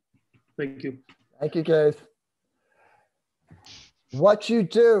 Thank you. Thank you, Keith. What you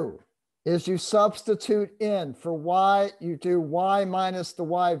do is you substitute in for y, you do y minus the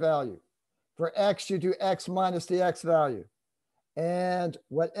y value. For x, you do x minus the x value. And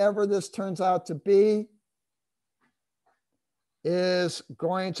whatever this turns out to be is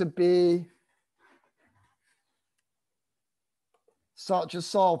going to be, so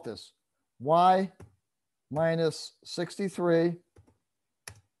just solve this. Y minus 63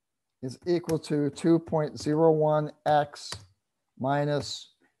 is equal to 2.01x minus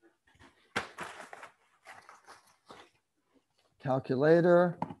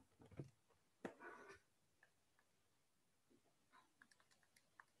calculator.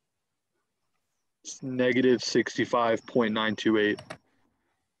 It's negative 65.928.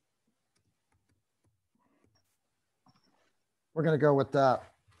 We're going to go with that.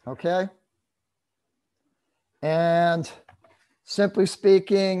 Okay. And simply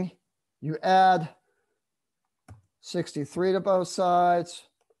speaking, you add 63 to both sides.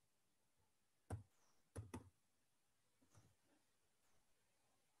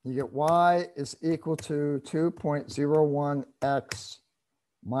 You get y is equal to 2.01x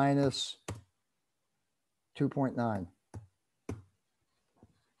minus 2.9.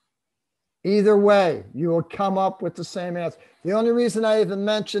 Either way, you will come up with the same answer. The only reason I even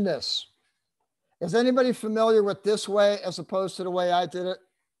mention this, is anybody familiar with this way as opposed to the way I did it?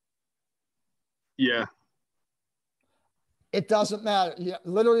 Yeah. It doesn't matter. Yeah,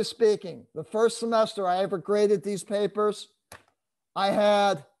 literally speaking, the first semester I ever graded these papers, I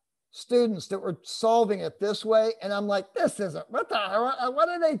had students that were solving it this way. And I'm like, this isn't, what the hell, what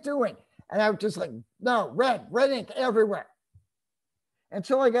are they doing? And I was just like, no, red ink everywhere.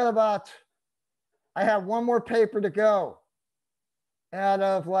 Until I got about, I had one more paper to go out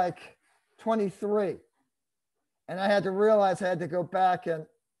of like 23. And I had to realize I had to go back and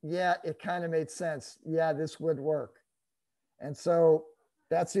yeah, it kind of made sense. Yeah, this would work. And so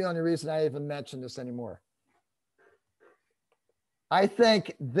that's the only reason I even mention this anymore. I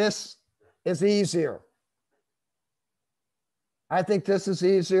think this is easier. I think this is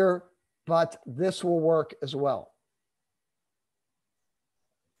easier, but this will work as well.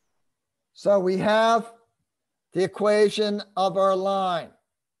 So we have the equation of our line.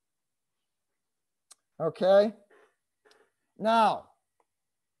 Okay. Now,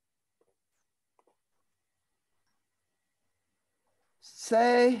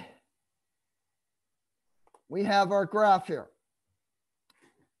 say we have our graph here.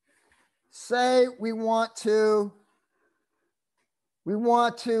 Say we want to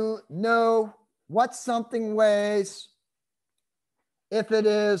know what something weighs if it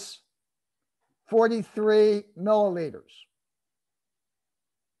is 43 milliliters.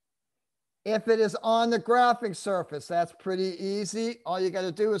 If it is on the graphing surface, that's pretty easy. All you got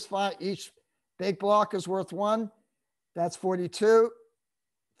to do is find each big block is worth 1. That's 42,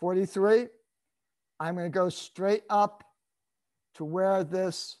 43. I'm going to go straight up to where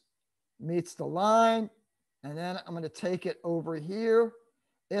this meets the line. And then I'm going to take it over here.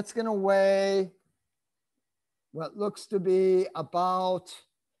 It's going to weigh what looks to be about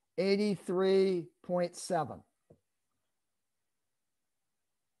 83.7.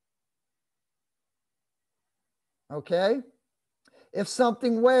 Okay. If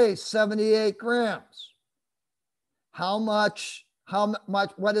something weighs 78 grams, what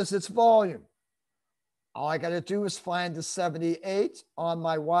is its volume? All I got to do is find the 78 on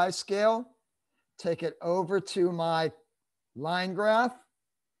my Y scale, take it over to my line graph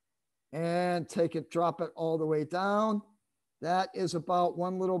and drop it all the way down. That is about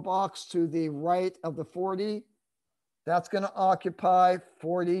one little box to the right of the 40. That's going to occupy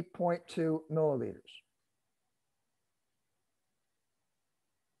 40.2 milliliters.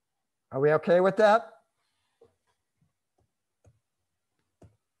 Are we okay with that?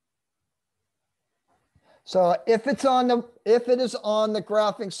 So if it is on the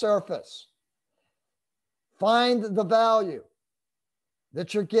graphing surface, find the value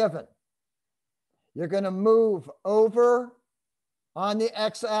that you're given. You're going to move over on the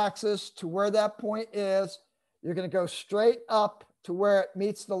x-axis to where that point is. You're going to go straight up to where it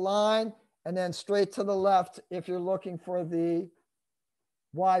meets the line and then straight to the left if you're looking for the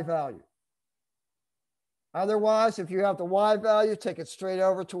y value. Otherwise, if you have the y value, take it straight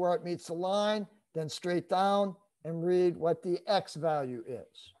over to where it meets the line, then straight down and read what the x value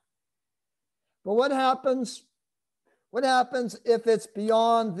is. But what happens if it's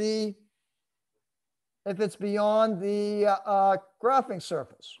beyond the graphing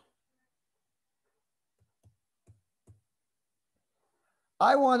surface?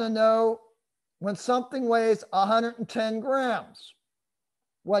 I want to know when something weighs 110 grams,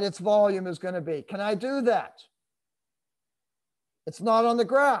 what its volume is going to be. Can I do that? It's not on the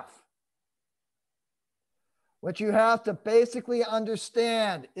graph. What you have to basically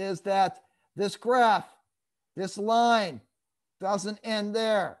understand is that this graph, this line doesn't end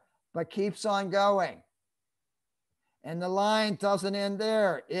there, but keeps on going. And the line doesn't end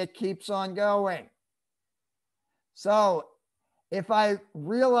there, it keeps on going. So if I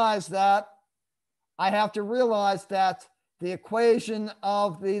realize that, I have to realize that the equation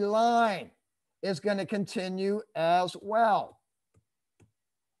of the line is going to continue as well.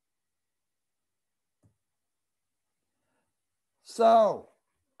 So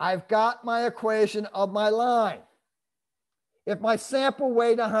I've got my equation of my line. If my sample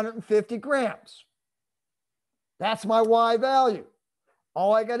weighed 150 grams, that's my Y value.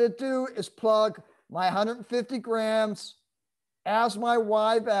 All I got to do is plug my 150 grams as my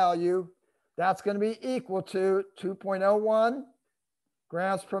Y value. That's going to be equal to 2.01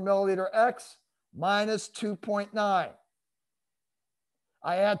 grams per milliliter X minus 2.9.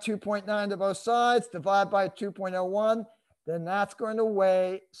 I add 2.9 to both sides, divide by 2.01, then that's going to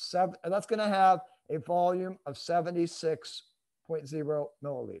weigh that's going to have a volume of 76.0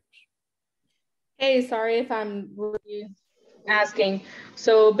 milliliters. Hey, sorry if I'm really asking.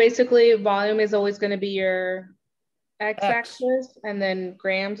 So basically volume is always going to be your x-axis and then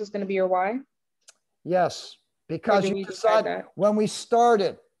grams is going to be your y? Yes, because you decided when we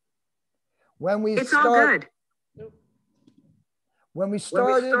started,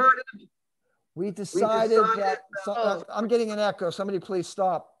 we decided that, I'm getting an echo. Somebody please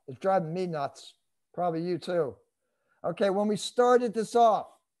stop. It's driving me nuts. Probably you too. Okay, when we started this off,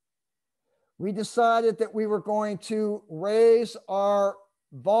 we decided that we were going to raise our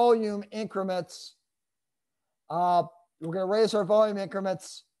volume increments. We're going to raise our volume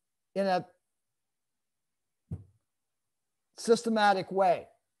increments in a systematic way.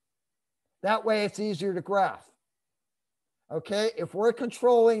 That way it's easier to graph. Okay, if we're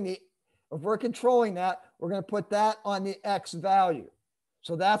controlling that, we're going to put that on the X value.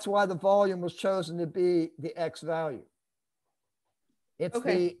 So that's why the volume was chosen to be the X value. It's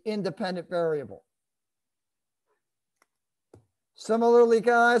the independent variable. Similarly,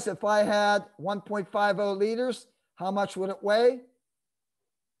 guys, if I had 1.50 liters, how much would it weigh?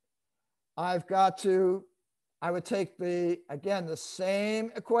 I would take again, the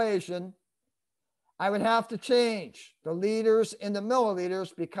same equation. I would have to change the liters into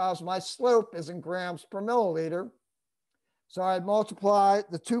milliliters because my slope is in grams per milliliter. So I'd multiply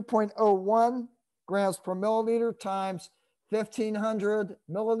the 2.01 grams per milliliter times 1,500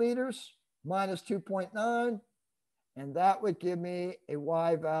 milliliters minus 2.9. And that would give me a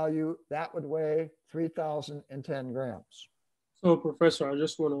Y value that would weigh 3,010 grams. So, Professor, I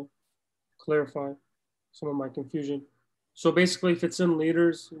just want to clarify some of my confusion. So basically, if it's in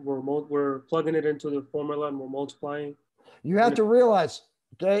liters, we're plugging it into the formula and we're multiplying. You have to realize,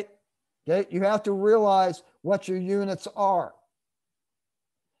 you have to realize what your units are.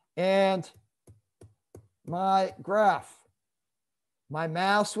 And my graph, my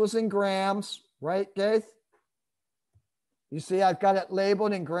mass was in grams, right, Gaith? You see, I've got it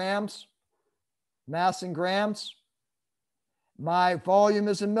labeled in grams, mass in grams. My volume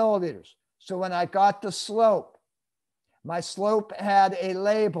is in milliliters. So when I got the slope, my slope had a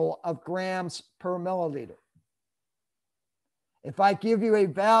label of grams per milliliter. If I give you a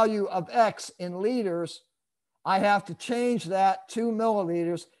value of X in liters, I have to change that to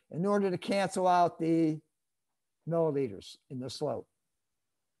milliliters in order to cancel out the milliliters in the slope.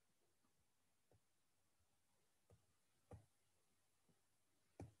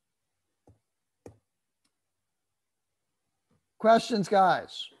 Questions,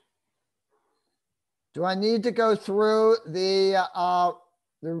 guys? Do I need to go through the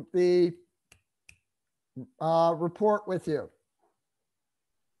report with you?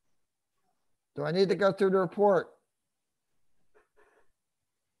 Do I need to go through the report?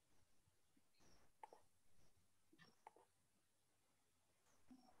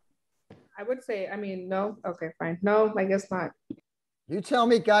 I would say, no. Okay, fine. No, I guess not. You tell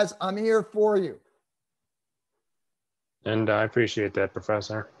me, guys, I'm here for you. And I appreciate that,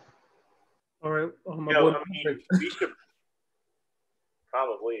 Professor. All right. We should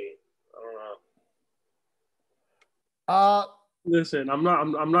probably, I don't know. Listen, I'm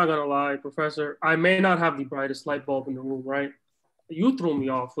not gonna lie, Professor. I may not have the brightest light bulb in the room, right? You threw me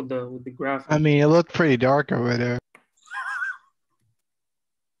off with the graph. I mean, it looked pretty dark over there.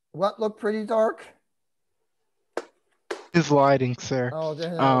 What looked pretty dark? His lighting, sir. Oh,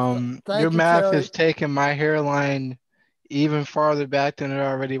 your math is taking my hairline even farther back than it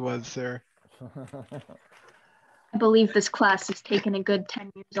already was, sir. I believe this class has taken a good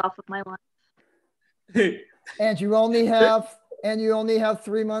 10 years off of my life. And you only have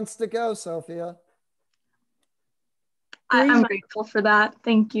 3 months to go, Sophia. I'm grateful for that.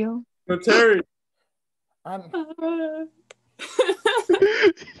 Thank you. Terry. All Terry.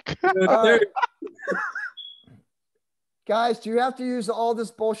 right. Guys, do you have to use all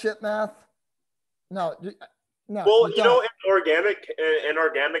this bullshit math? No. No. Well, you know, don't. in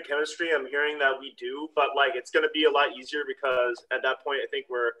organic chemistry, I'm hearing that we do, but like it's going to be a lot easier because at that point, I think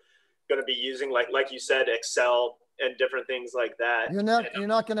we're going to be using like you said, Excel and different things like that. You're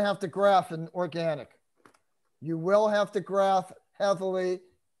not going to have to graph in organic. You will have to graph heavily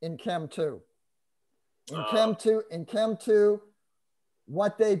in Chem 2. In Chem 2,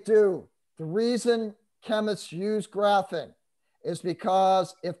 what they do, the reason chemists use graphing is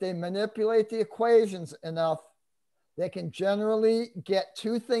because if they manipulate the equations enough, they can generally get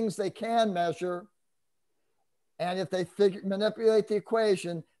two things they can measure. And if they manipulate the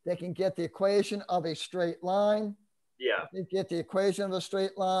equation, they can get the equation of a straight line. Yeah. If they get the equation of a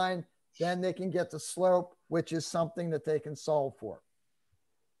straight line, then they can get the slope, which is something that they can solve for.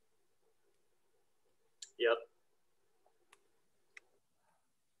 Yep.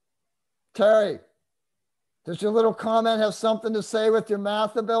 Terry, does your little comment have something to say with your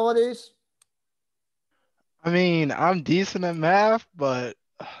math abilities? I mean, I'm decent at math, but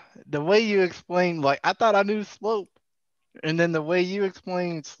the way you explain, like, I thought I knew slope. And then the way you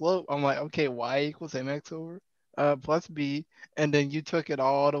explained slope, I'm like, okay, y equals mx over plus b. And then you took it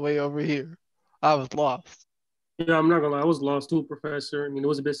all the way over here. I was lost. Yeah, I'm not gonna lie. I was lost too, Professor. I mean, it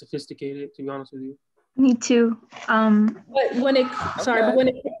was a bit sophisticated, to be honest with you. Me too. But when it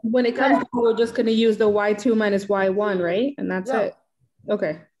when it comes down, we're just going to use the y2 minus y1, right? And that's it.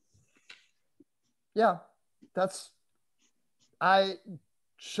 Okay. Yeah, I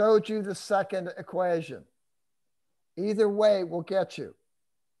showed you the second equation. Either way will get you,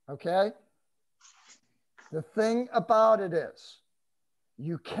 okay? The thing about it is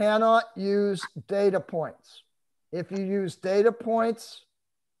you cannot use data points. If you use data points,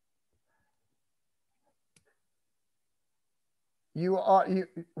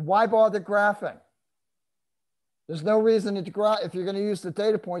 why bother graphing? There's no reason to graph. If you're going to use the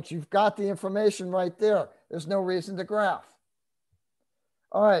data points, you've got the information right there. There's no reason to graph.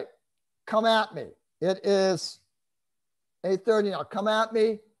 All right, come at me. It is 8:30 now. Come at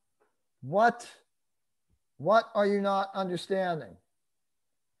me. What are you not understanding?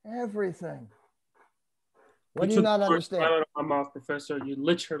 Everything. What do you not understand? Right out of my mouth, Professor. You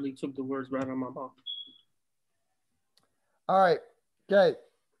literally took the words right out of my mouth. All right, okay.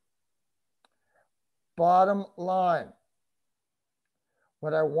 Bottom line.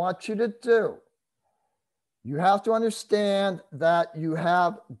 What I want you to do, you have to understand that you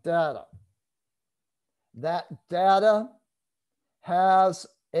have data. That data has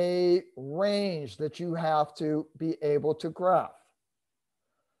a range that you have to be able to graph.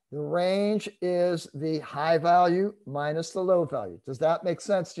 The range is the high value minus the low value. Does that make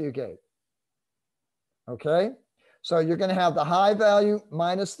sense to you, Gabe? Okay, so you're going to have the high value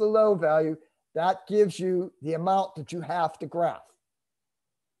minus the low value. That gives you the amount that you have to graph.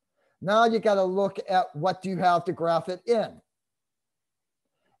 Now you got to look at what do you have to graph it in.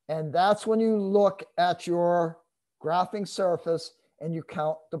 And that's when you look at your graphing surface and you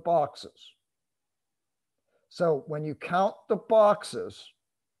count the boxes. So when you count the boxes,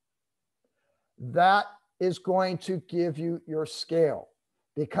 that is going to give you your scale,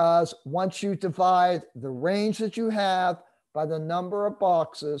 because once you divide the range that you have by the number of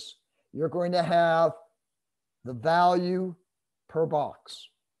boxes, you're going to have the value per box.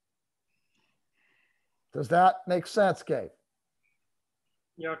 Does that make sense, Gabe?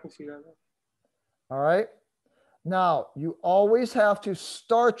 Yeah, I can see that. All right. Now, you always have to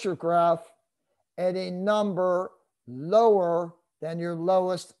start your graph at a number lower than your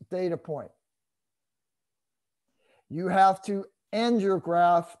lowest data point. You have to end your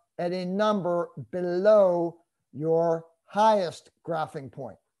graph at a number below your highest graphing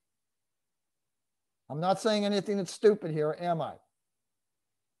point. I'm not saying anything that's stupid here, am I?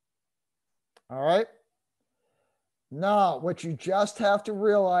 All right. Now, what you just have to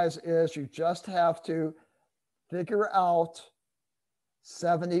realize is you just have to figure out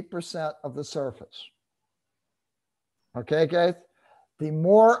 70% of the surface. Okay, guys? The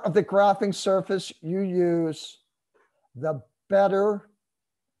more of the graphing surface you use, the better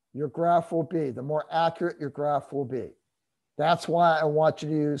your graph will be, the more accurate your graph will be. That's why I want you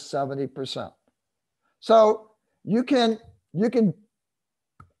to use 70%. So you can, if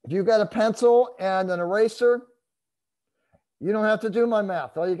you've got a pencil and an eraser, You don't have to do my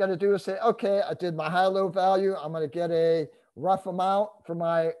math. All you got to do is say, okay, I did my high-low value. I'm going to get a rough amount for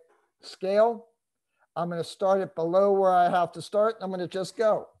my scale. I'm going to start it below where I have to start. I'm going to just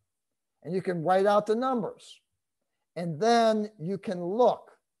go. And you can write out the numbers. And then you can look.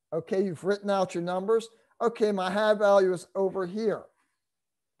 Okay, you've written out your numbers. Okay, my high value is over here.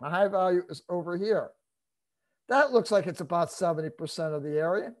 My high value is over here. That looks like it's about 70% of the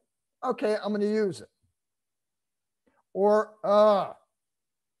area. Okay, I'm going to use it. Or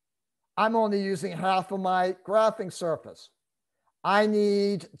I'm only using half of my graphing surface. I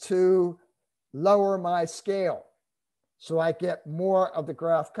need to lower my scale so I get more of the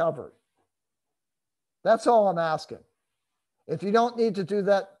graph covered. That's all I'm asking. If you don't need to do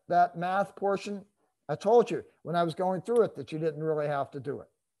that math portion, I told you when I was going through it that you didn't really have to do it.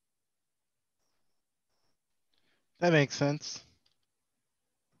 That makes sense.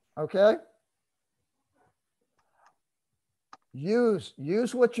 Okay? Use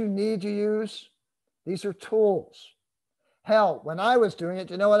what you need to use. These are tools. Hell, when I was doing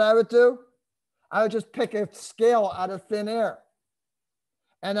it, you know what I would do? I would just pick a scale out of thin air.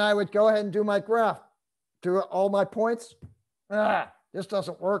 And I would go ahead and do my graph. Do all my points. This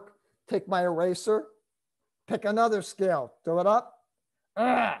doesn't work. Take my eraser. Pick another scale. Do it up.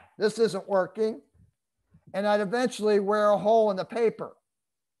 This isn't working. And I'd eventually wear a hole in the paper.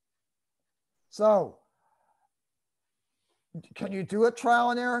 So, can you do a trial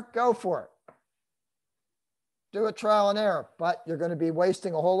and error? Go for it. Do a trial and error, but you're going to be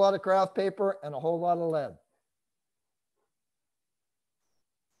wasting a whole lot of graph paper and a whole lot of lead.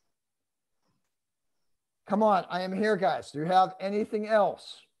 Come on, I am here, guys. Do you have anything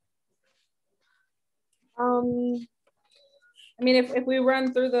else? I mean, if we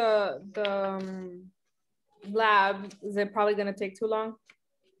run through the lab, is it probably going to take too long?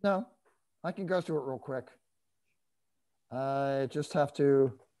 No, I can go through it real quick. I just have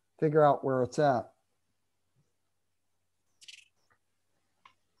to figure out where it's at.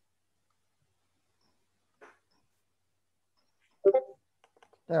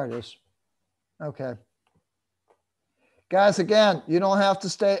 There it is. Okay. Guys, again, you don't have to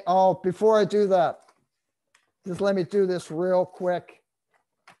stay. Oh, before I do that, just let me do this real quick.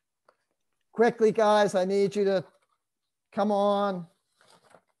 Quickly, guys, I need you to come on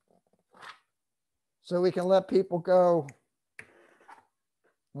so we can let people go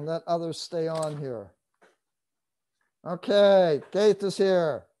and let others stay on here. Okay, Gaith is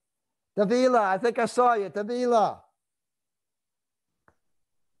here. Davila, I think I saw you. Davila.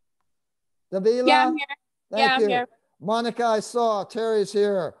 Davila? Yeah, I'm here. Thank you. I'm here. Monica, I saw. Terry's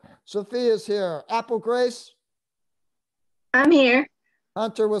here. Sophia's here. Apple Grace? I'm here.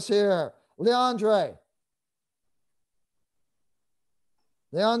 Hunter was here. Leandre?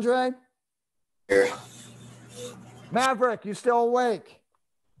 Leandre? Here. Maverick, you still awake?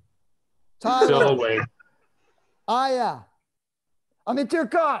 Tyler? Still awake. Aya? I mean, dear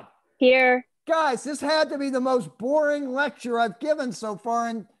God. Here. Guys, this had to be the most boring lecture I've given so far.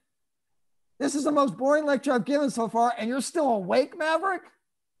 And this is the most boring lecture I've given so far. And you're still awake, Maverick?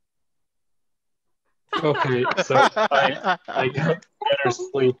 Okay, so I got better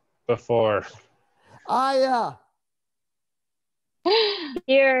sleep before. Aya?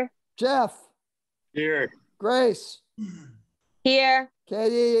 Here. Jeff? Here. Grace? Here.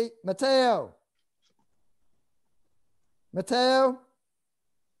 Katie? Mateo? Mateo?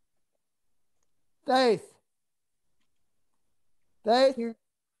 Faith? Faith? Here.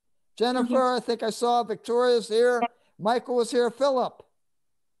 Jennifer, I think I saw. Victoria's here. Michael was here. Philip?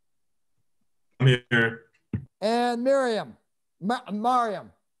 I'm here. And Miriam?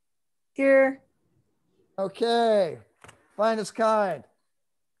 Mariam? Here. Okay. Finest kind.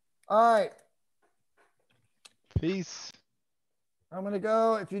 All right. Peace. I'm gonna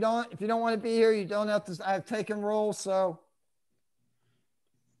go. If you don't want to be here, you don't have to. I've taken roll, so.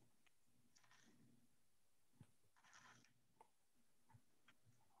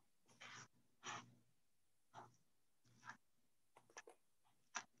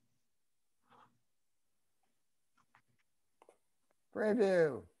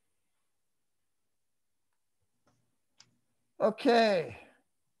 Preview. Okay.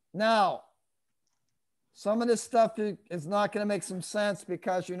 Now, some of this stuff is not going to make some sense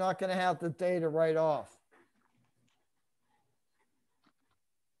because you're not going to have the data right off.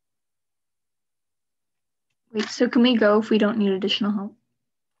 Wait, so can we go if we don't need additional help?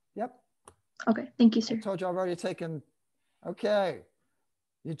 Yep. Okay, thank you, sir. I told you I've already taken. Okay.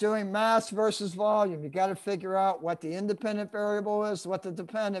 You're doing mass versus volume. You got to figure out what the independent variable is, what the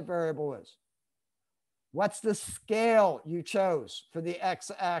dependent variable is. What's the scale you chose for the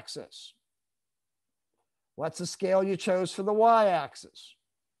x-axis? What's the scale you chose for the y-axis?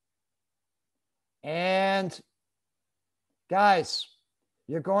 And guys,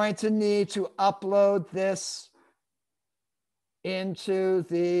 you're going to need to upload this into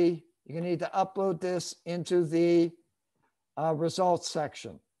the, you're going to need to upload this into the results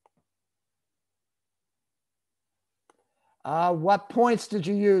section. What points did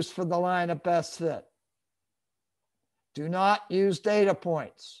you use for the line of best fit? Do not use data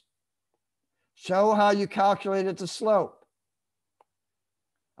points. Show how you calculated the slope.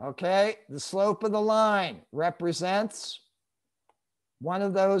 Okay, the slope of the line represents one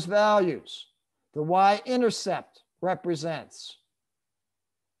of those values. The y-intercept represents.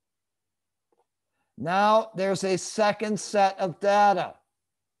 Now there's a second set of data.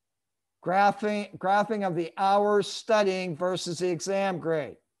 Graphing of the hours studying versus the exam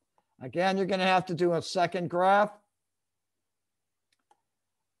grade. Again, you're going to have to do a second graph.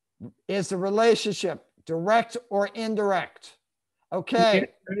 Is the relationship direct or indirect? Okay.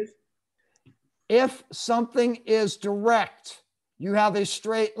 If something is direct, you have a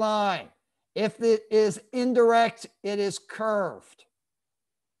straight line. If it is indirect, it is curved.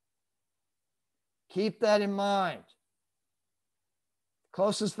 Keep that in mind.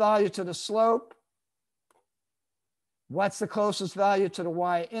 Closest value to the slope. What's the closest value to the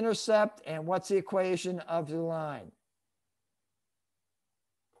y-intercept? And what's the equation of the line?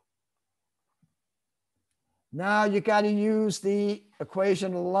 Now you got to use the equation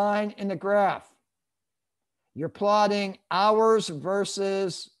of the line in the graph. You're plotting hours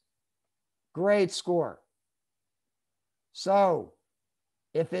versus grade score. So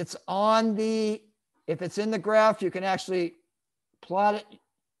if it's in the graph, you can actually plot it,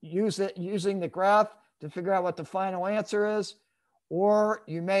 use it using the graph to figure out what the final answer is, or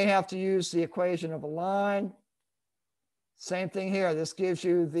you may have to use the equation of a line. Same thing here. This gives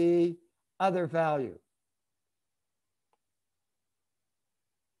you the other value.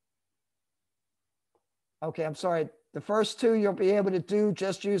 Okay, I'm sorry. The first two you'll be able to do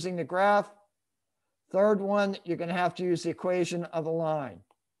just using the graph. Third one, you're going to have to use the equation of a line.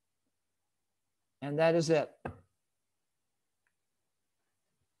 And that is it.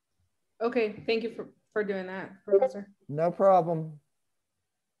 Okay, thank you for doing that, Professor. No problem.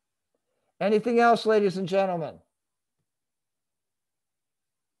 Anything else, ladies and gentlemen?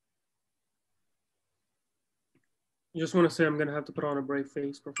 You just want to say I'm going to have to put on a brave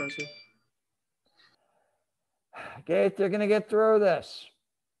face, Professor. Okay, you're going to get through this.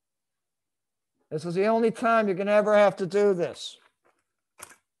 This is the only time you're going to ever have to do this.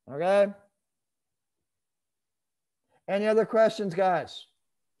 Okay? Any other questions, guys?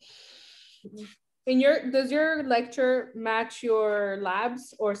 Does your lecture match your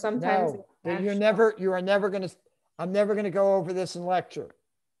labs, or sometimes no, I'm never going to go over this in lecture.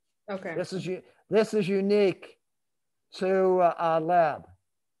 Okay. This is unique to lab.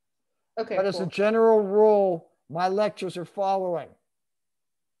 Okay. But as a general rule, my lectures are following.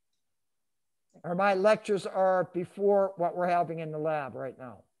 Or my lectures are before what we're having in the lab right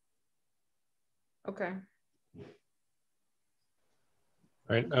now. Okay.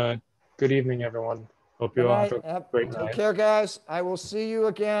 All right. Good evening, everyone. Hope you all have a great night. Take care, guys. I will see you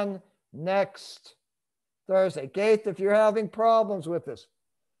again next Thursday. Gaith, if you're having problems with this,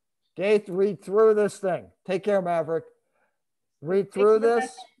 Gaith, read through this thing. Take care, Maverick. Read through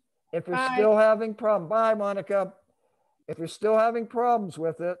this. If you're still having problems, bye, Monica. If you're still having problems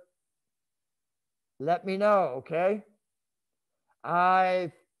with it, let me know, okay?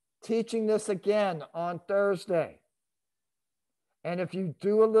 I'm teaching this again on Thursday. And if you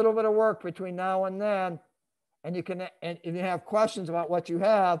do a little bit of work between now and then, and if you have questions about what you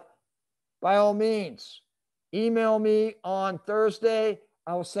have, by all means, email me on Thursday.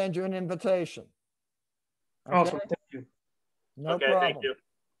 I will send you an invitation. Okay? Awesome. Thank you. No problem. Thank you.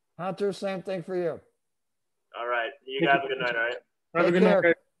 Hunter, same thing for you. All right. You guys have a good night, all right? Have a good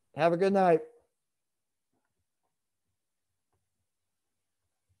night. Have a good night.